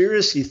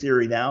conspiracy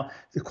theory now.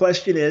 The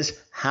question is,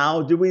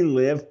 how do we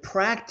live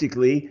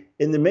practically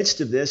in the midst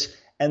of this?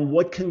 And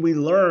what can we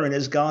learn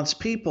as God's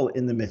people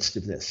in the midst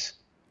of this?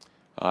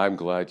 I'm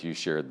glad you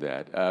shared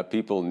that.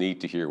 People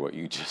need to hear what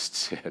you just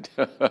said.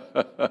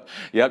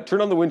 Yeah, turn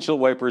on the windshield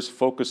wipers,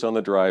 focus on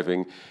the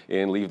driving,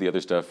 and leave the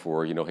other stuff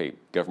for, hey,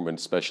 government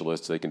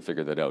specialists, they can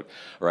figure that out.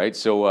 All right,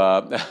 so,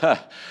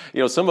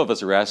 some of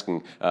us are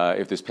asking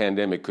if this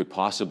pandemic could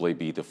possibly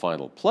be the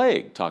final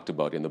plague talked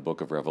about in the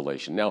book of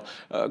Revelation. Now,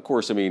 of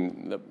course,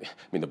 the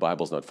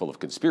Bible's not full of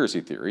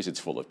conspiracy theories, it's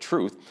full of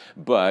truth,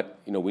 but,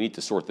 we need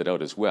to sort that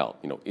out as well.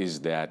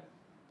 Is that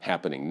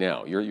happening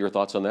now? Your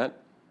thoughts on that?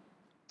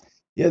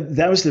 Yeah,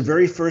 that was the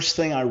very first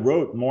thing I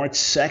wrote, March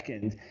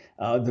 2nd,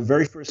 the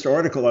very first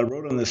article I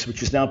wrote on this,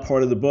 which is now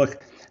part of the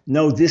book.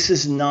 No, this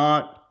is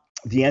not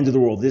the end of the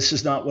world. This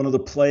is not one of the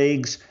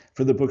plagues. For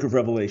for the book of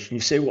Revelation. You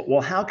say,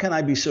 well, how can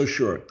I be so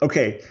sure?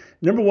 Okay,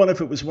 number one,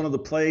 if it was one of the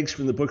plagues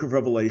from the book of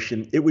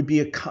Revelation, it would be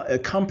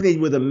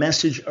accompanied with a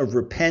message of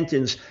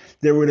repentance.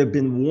 There would have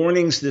been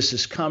warnings, this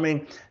is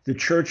coming. The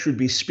church would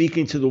be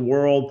speaking to the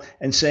world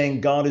and saying,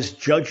 God is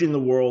judging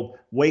the world,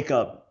 wake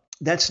up.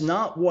 That's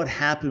not what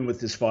happened with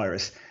this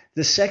virus.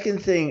 The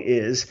second thing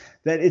is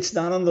that it's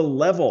not on the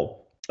level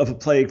of a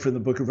plague from the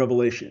book of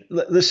Revelation.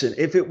 Listen,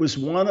 if it was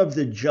one of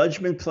the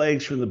judgment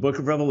plagues from the book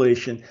of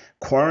Revelation,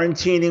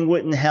 quarantining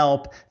wouldn't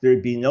help,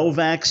 there'd be no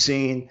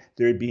vaccine,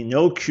 there'd be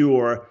no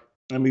cure,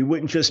 and we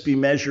wouldn't just be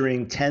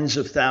measuring tens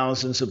of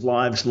thousands of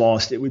lives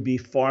lost. It would be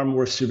far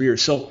more severe.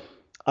 So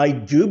I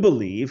do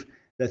believe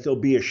that there'll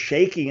be a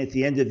shaking at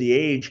the end of the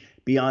age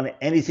beyond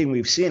anything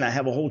we've seen. I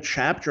have a whole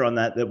chapter on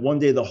that one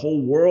day the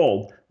whole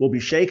world will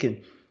be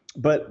shaken.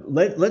 But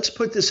let's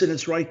put this in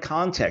its right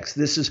context.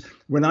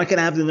 We're not going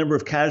to have the number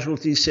of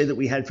casualties, say, that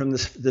we had from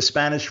the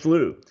Spanish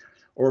flu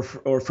or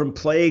from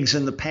plagues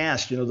in the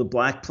past, the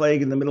Black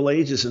Plague in the Middle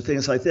Ages and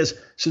things like this.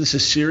 So this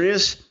is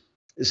serious.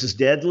 This is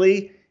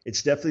deadly.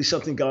 It's definitely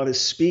something God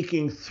is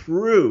speaking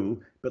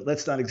through, but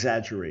let's not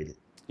exaggerate it.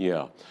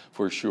 Yeah,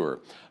 for sure.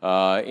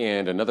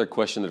 And another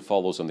question that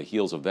follows on the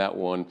heels of that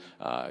one,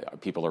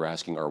 people are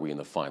asking, are we in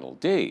the final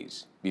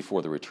days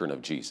before the return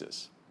of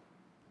Jesus?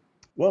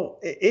 Well,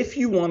 if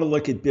you want to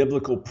look at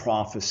biblical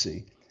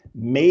prophecy,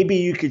 maybe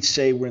you could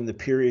say we're in the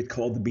period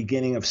called the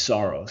beginning of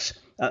sorrows.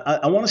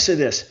 I want to say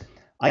this.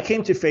 I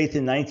came to faith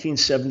in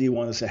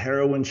 1971 as a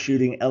heroin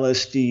shooting,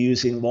 LSD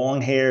using,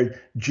 long-haired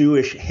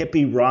Jewish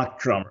hippie rock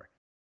drummer.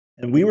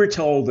 And we were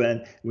told then,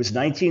 it was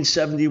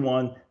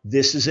 1971,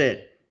 this is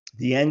it.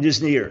 The end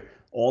is near.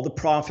 All the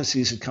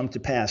prophecies had come to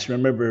pass.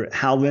 Remember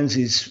Hal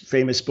Lindsey's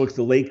famous book,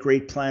 The Late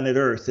Great Planet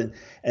Earth,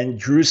 and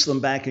Jerusalem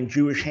back in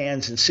Jewish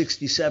hands in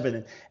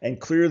 67. And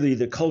clearly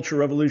the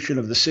cultural revolution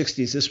of the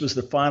 60s, this was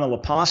the final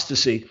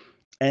apostasy.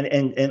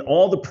 And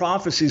all the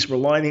prophecies were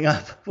lining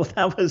up. Well,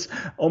 that was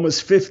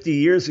almost 50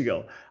 years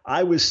ago.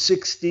 I was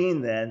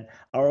 16 then.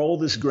 Our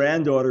oldest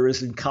granddaughter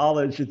is in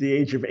college at the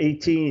age of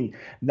 18,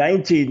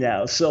 19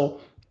 now. So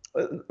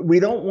we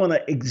don't want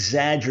to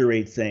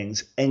exaggerate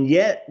things, and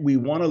yet we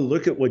want to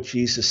look at what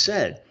Jesus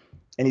said.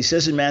 And he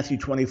says in Matthew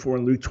 24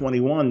 and Luke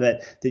 21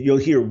 that you'll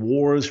hear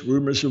wars,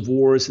 rumors of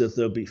wars, that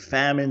there'll be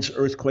famines,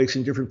 earthquakes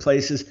in different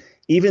places,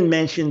 even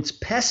mentions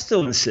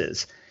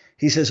pestilences.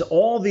 He says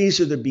all these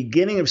are the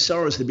beginning of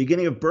sorrows, the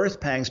beginning of birth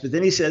pangs, but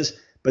then he says,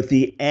 but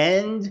the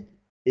end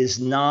is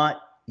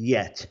not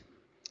yet.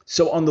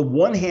 So on the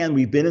one hand,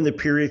 we've been in the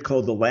period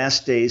called the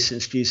last days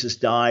since Jesus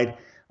died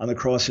on the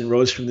cross and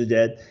rose from the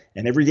dead.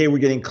 And every day we're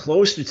getting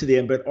closer to the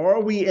end. But are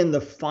we in the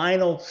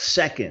final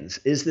seconds?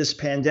 Is this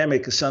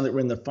pandemic a sign that we're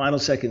in the final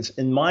seconds?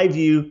 In my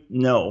view,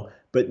 no.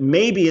 But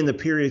maybe in the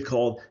period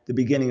called the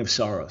beginning of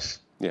sorrows.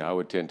 Yeah, I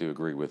would tend to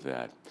agree with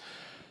that.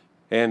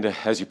 And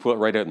as you put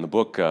right out in the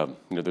book,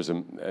 there's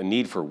a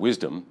need for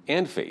wisdom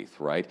and faith,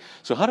 right?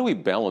 So how do we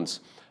balance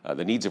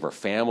the needs of our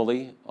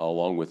family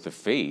along with the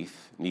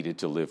faith needed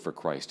to live for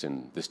Christ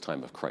in this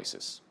time of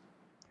crisis?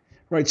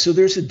 Right. So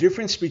there's a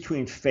difference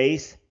between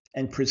faith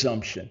and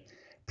presumption.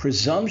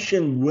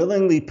 Presumption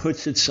willingly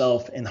puts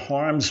itself in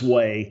harm's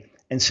way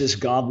and says,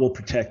 God will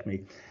protect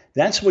me.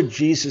 That's what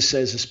Jesus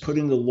says is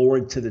putting the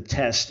Lord to the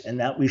test, and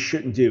that we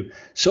shouldn't do.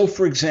 So,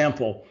 for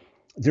example,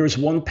 there was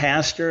one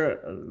pastor,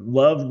 a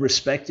loved,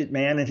 respected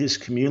man in his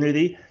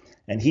community,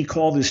 and he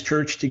called his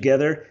church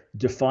together,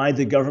 defied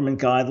the government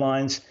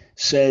guidelines,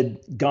 said,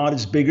 God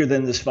is bigger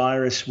than this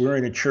virus. We're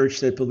in a church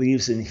that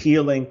believes in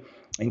healing.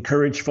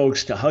 Encouraged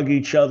folks to hug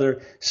each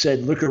other,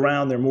 said, look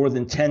around, there are more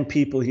than 10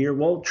 people here.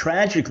 Well,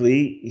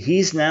 tragically,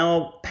 he's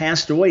now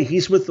passed away.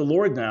 He's with the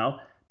Lord now,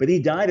 but he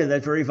died of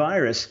that very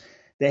virus.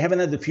 They haven't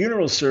had the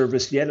funeral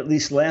service yet, at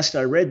least last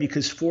I read,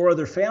 because 4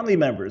 other family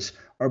members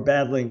are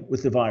battling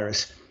with the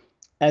virus.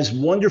 As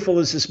wonderful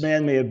as this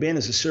man may have been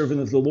as a servant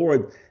of the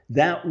Lord,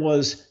 that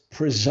was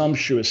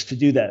presumptuous to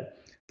do that.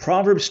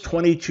 Proverbs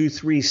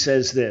 22:3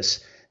 says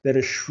this, that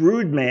a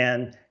shrewd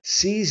man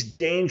sees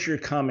danger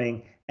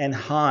coming and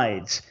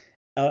hides.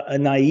 A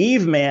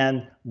naive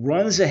man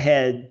runs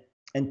ahead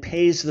and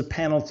pays the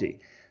penalty.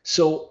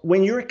 So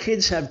when your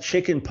kids have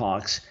chicken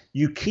pox,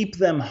 you keep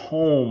them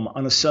home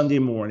on a Sunday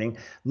morning,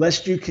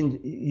 lest you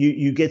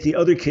get the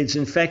other kids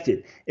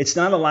infected. It's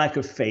not a lack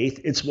of faith.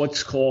 It's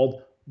what's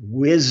called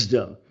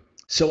wisdom.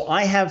 So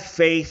I have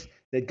faith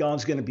that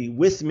God's going to be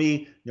with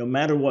me no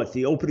matter what.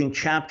 The opening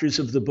chapters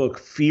of the book,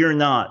 fear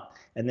not.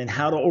 And then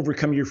how to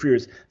overcome your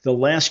fears. The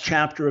last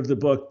chapter of the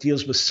book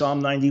deals with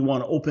Psalm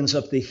 91, opens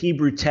up the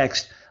Hebrew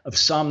text of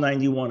Psalm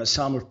 91, a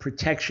psalm of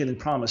protection and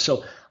promise.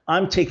 So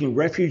I'm taking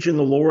refuge in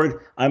the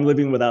Lord. I'm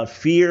living without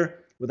fear,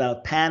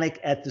 without panic.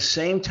 At the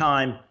same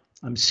time,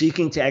 I'm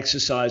seeking to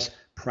exercise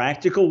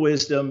practical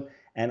wisdom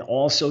and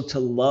also to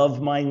love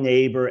my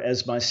neighbor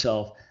as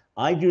myself.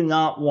 I do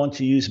not want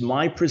to use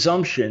my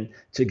presumption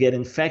to get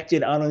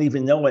infected. I don't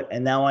even know it.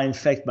 And now I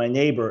infect my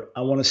neighbor.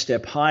 I want to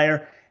step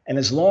higher. And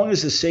as long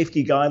as the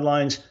safety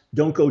guidelines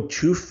don't go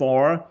too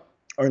far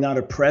or not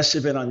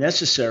oppressive and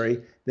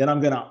unnecessary, then I'm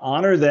going to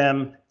honor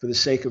them for the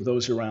sake of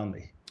those around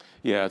me.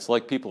 Yeah, it's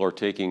like people are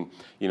taking,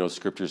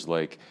 scriptures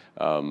like,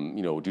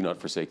 do not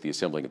forsake the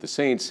assembling of the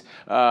saints.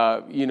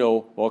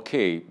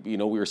 Okay,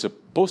 we are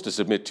supposed to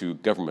submit to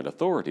government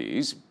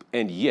authorities,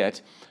 and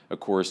yet,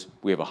 of course,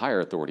 we have a higher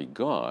authority,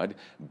 God,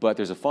 but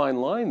there's a fine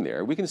line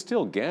there. We can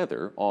still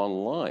gather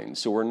online,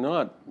 so we're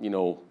not,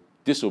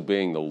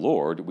 disobeying the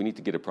Lord. We need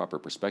to get a proper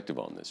perspective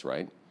on this,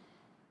 right?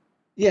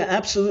 Yeah,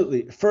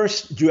 absolutely.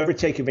 First, do you ever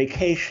take a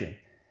vacation?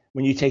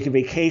 When you take a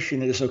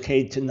vacation, it is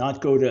okay to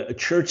not go to a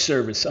church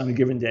service on a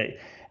given day.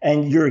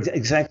 And you're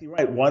exactly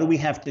right. Why do we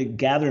have to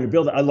gather in a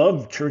building? I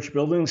love church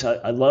buildings.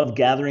 I love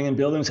gathering in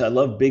buildings. I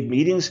love big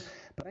meetings.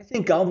 But I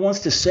think God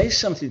wants to say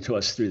something to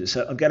us through this.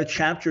 I've got a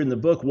chapter in the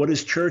book, What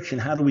is Church and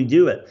How Do We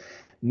Do It?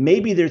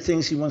 Maybe there are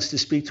things he wants to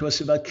speak to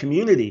us about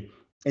community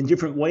in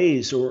different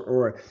ways,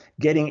 or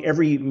getting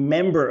every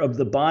member of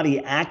the body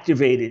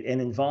activated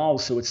and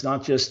involved, so it's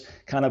not just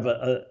kind of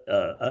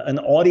an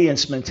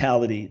audience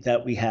mentality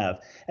that we have.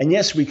 And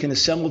yes, we can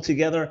assemble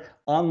together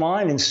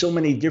online in so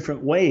many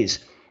different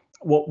ways.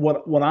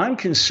 What I'm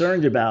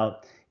concerned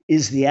about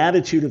is the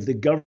attitude of the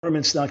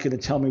government's not going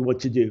to tell me what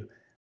to do.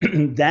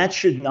 That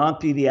should not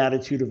be the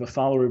attitude of a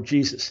follower of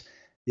Jesus.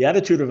 The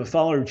attitude of a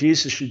follower of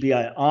Jesus should be,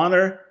 I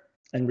honor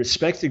and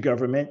respect the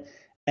government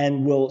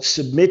and will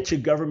submit to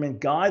government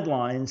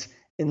guidelines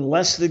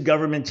unless the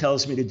government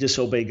tells me to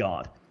disobey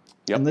God,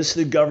 unless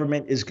the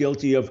government is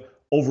guilty of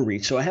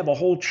overreach. So I have a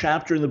whole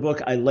chapter in the book.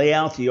 I lay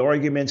out the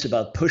arguments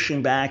about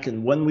pushing back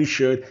and when we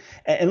should.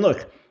 And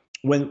look,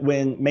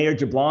 when Mayor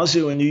de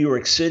Blasio in New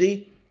York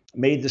City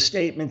made the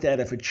statement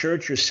that if a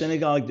church or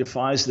synagogue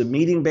defies the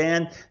meeting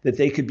ban, that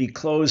they could be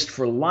closed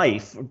for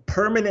life,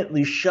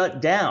 permanently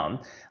shut down,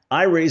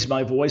 I raised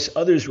my voice,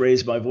 others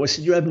raised my voice,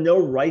 and you have no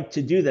right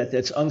to do that.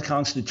 That's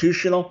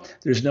unconstitutional.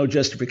 There's no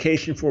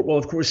justification for it. Well,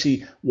 of course,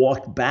 he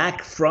walked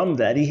back from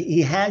that.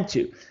 He had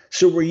to.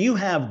 So where you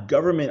have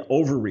government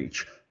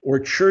overreach or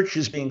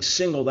churches being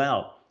singled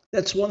out,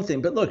 that's one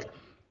thing. But look,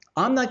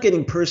 I'm not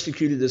getting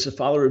persecuted as a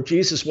follower of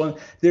Jesus when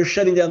they're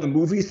shutting down the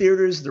movie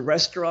theaters, the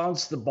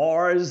restaurants, the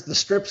bars, the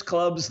strips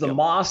clubs, the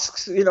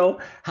mosques.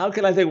 How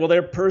can I think, well,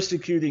 they're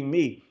persecuting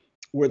me?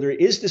 Where there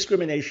is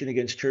discrimination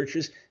against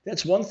churches,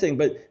 that's one thing.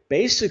 But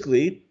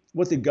basically,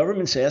 what the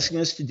government's asking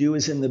us to do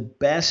is in the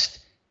best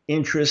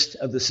interest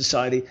of the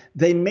society.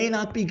 They may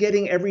not be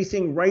getting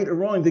everything right or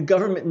wrong. The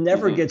government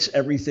never gets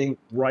everything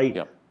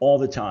right all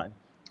the time.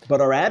 But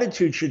our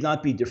attitude should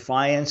not be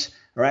defiance.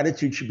 Our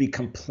attitude should be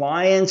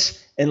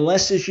compliance,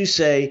 unless, as you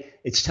say,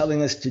 it's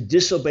telling us to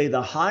disobey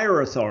the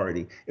higher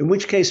authority, in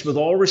which case, with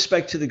all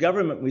respect to the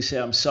government, we say,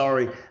 I'm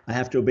sorry, I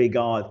have to obey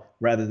God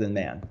rather than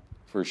man.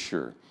 For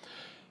sure.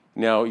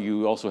 Now,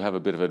 you also have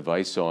a bit of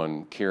advice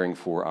on caring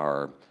for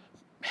our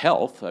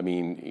health. I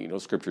mean,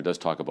 Scripture does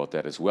talk about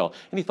that as well.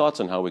 Any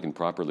thoughts on how we can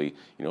properly,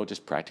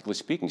 just practically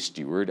speaking,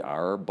 steward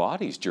our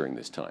bodies during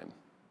this time?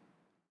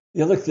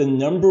 Yeah, look, the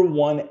number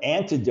one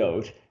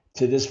antidote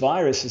to this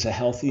virus is a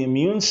healthy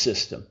immune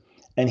system.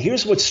 And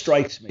here's what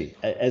strikes me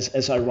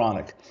as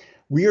ironic.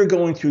 We are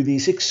going through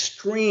these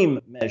extreme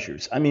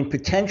measures,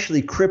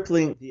 potentially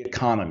crippling the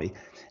economy.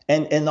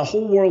 And the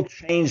whole world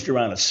changed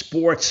around us.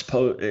 Sports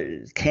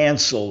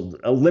canceled,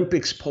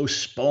 Olympics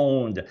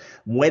postponed,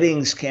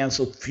 weddings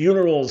canceled,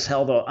 funerals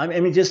held off.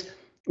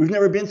 We've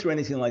never been through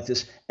anything like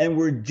this. And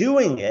we're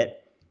doing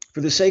it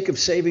for the sake of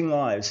saving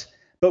lives.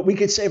 But we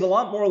could save a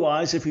lot more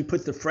lives if we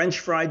put the French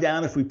fry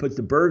down, if we put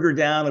the burger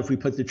down, if we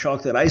put the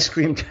chocolate ice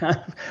cream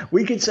down.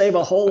 We could save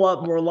a whole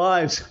lot more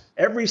lives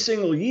every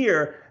single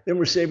year than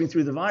we're saving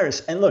through the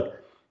virus. And look,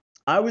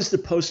 I was the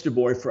poster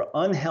boy for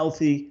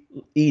unhealthy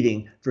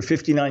eating for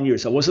 59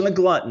 years. I wasn't a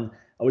glutton.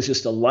 I was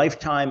just a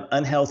lifetime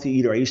unhealthy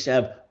eater. I used to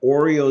have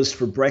Oreos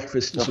for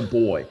breakfast as a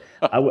boy.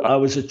 I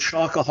was a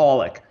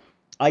chocoholic.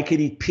 I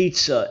could eat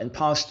pizza and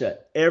pasta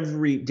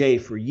every day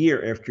for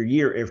year after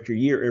year after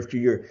year after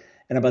year.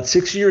 And about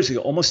 6 years ago,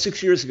 almost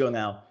 6 years ago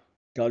now,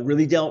 God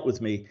really dealt with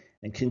me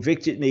and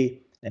convicted me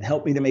and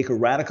helped me to make a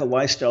radical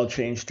lifestyle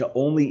change to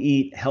only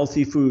eat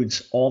healthy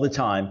foods all the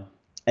time.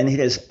 And it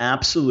has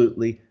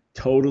absolutely,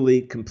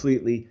 totally,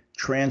 completely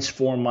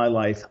transformed my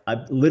life.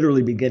 I've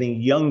literally been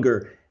getting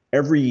younger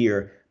every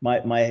year.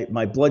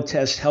 My blood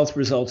test health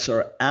results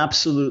are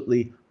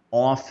absolutely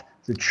off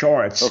the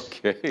charts.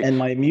 Okay. And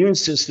my immune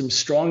system's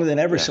stronger than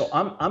ever. Yeah. So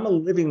I'm a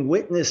living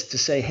witness to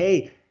say,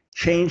 hey,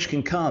 change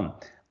can come.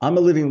 I'm a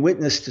living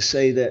witness to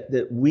say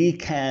that we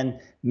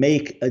can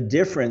make a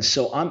difference.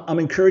 So I'm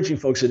encouraging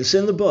folks, and it's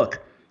in the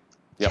book,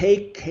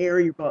 take care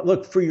of your body.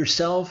 Look, for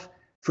yourself,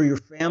 for your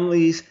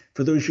families,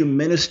 for those you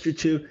minister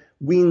to,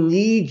 we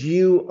need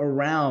you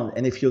around.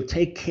 And if you'll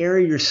take care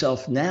of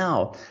yourself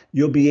now,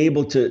 you'll be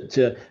able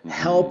to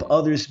help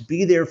others,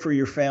 be there for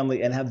your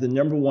family, and have the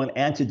number one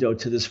antidote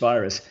to this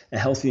virus, a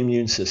healthy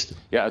immune system.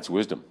 Yeah, it's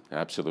wisdom.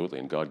 Absolutely,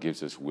 and God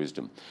gives us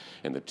wisdom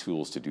and the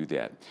tools to do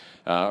that.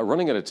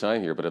 Running out of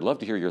time here, but I'd love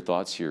to hear your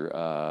thoughts here.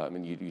 I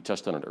mean, you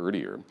touched on it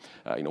earlier.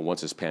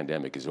 Once this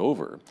pandemic is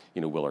over,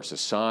 will our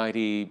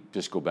society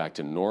just go back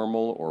to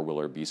normal, or will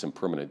there be some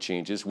permanent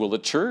changes? Will the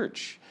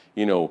church,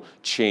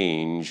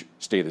 change,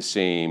 stay the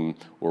same,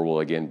 or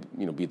will again,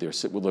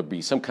 will there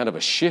be some kind of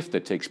a shift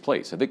that takes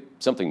place? I think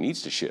something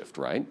needs to shift,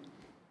 right?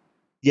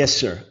 Yes,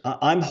 sir.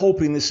 I'm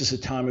hoping this is a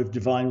time of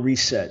divine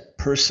reset,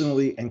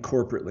 personally and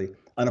corporately.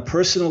 On a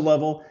personal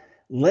level,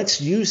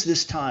 let's use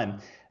this time.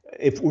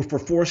 If we're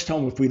forced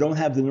home, if we don't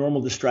have the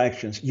normal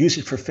distractions, use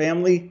it for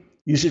family,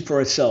 use it for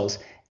ourselves.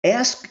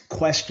 Ask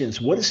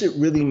questions. What does it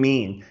really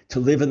mean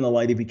to live in the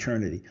light of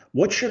eternity?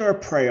 What should our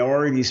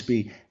priorities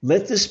be?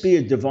 Let this be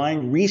a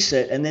divine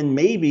reset, and then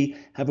maybe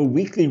have a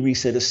weekly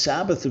reset, a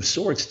Sabbath of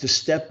sorts, to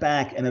step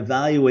back and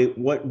evaluate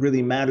what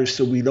really matters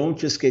so we don't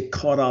just get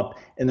caught up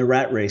in the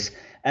rat race.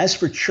 As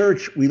for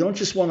church, we don't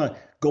just want to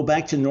go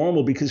back to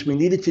normal because we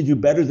needed to do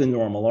better than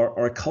normal.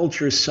 Our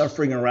culture is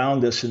suffering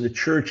around us, and the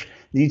church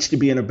needs to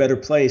be in a better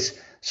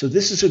place. So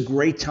this is a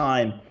great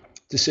time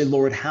to say,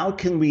 Lord, how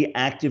can we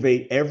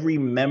activate every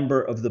member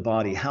of the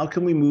body? How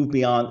can we move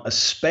beyond a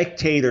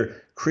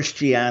spectator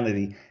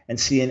Christianity and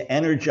see an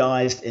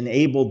energized,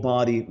 enabled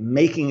body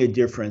making a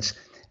difference?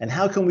 And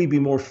how can we be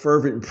more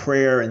fervent in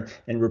prayer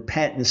and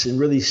repentance and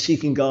really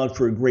seeking God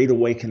for a great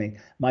awakening?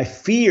 My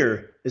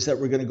fear is that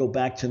we're going to go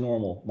back to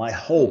normal. My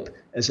hope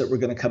is that we're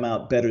going to come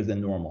out better than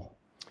normal.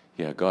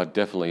 Yeah, God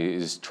definitely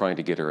is trying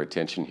to get our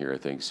attention here, I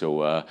think.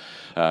 So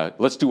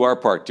let's do our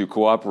part to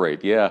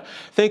cooperate. Yeah.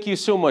 Thank you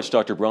so much,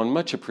 Dr. Brown.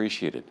 Much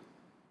appreciated.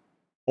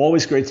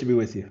 Always great to be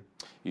with you.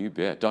 You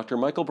bet. Dr.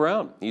 Michael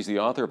Brown. He's the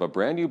author of a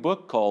brand new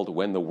book called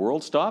When the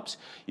World Stops.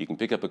 You can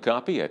pick up a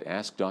copy at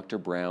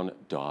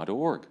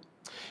askdrbrown.org.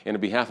 And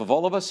on behalf of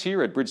all of us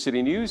here at Bridge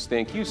City News,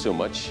 thank you so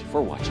much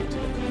for watching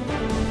today.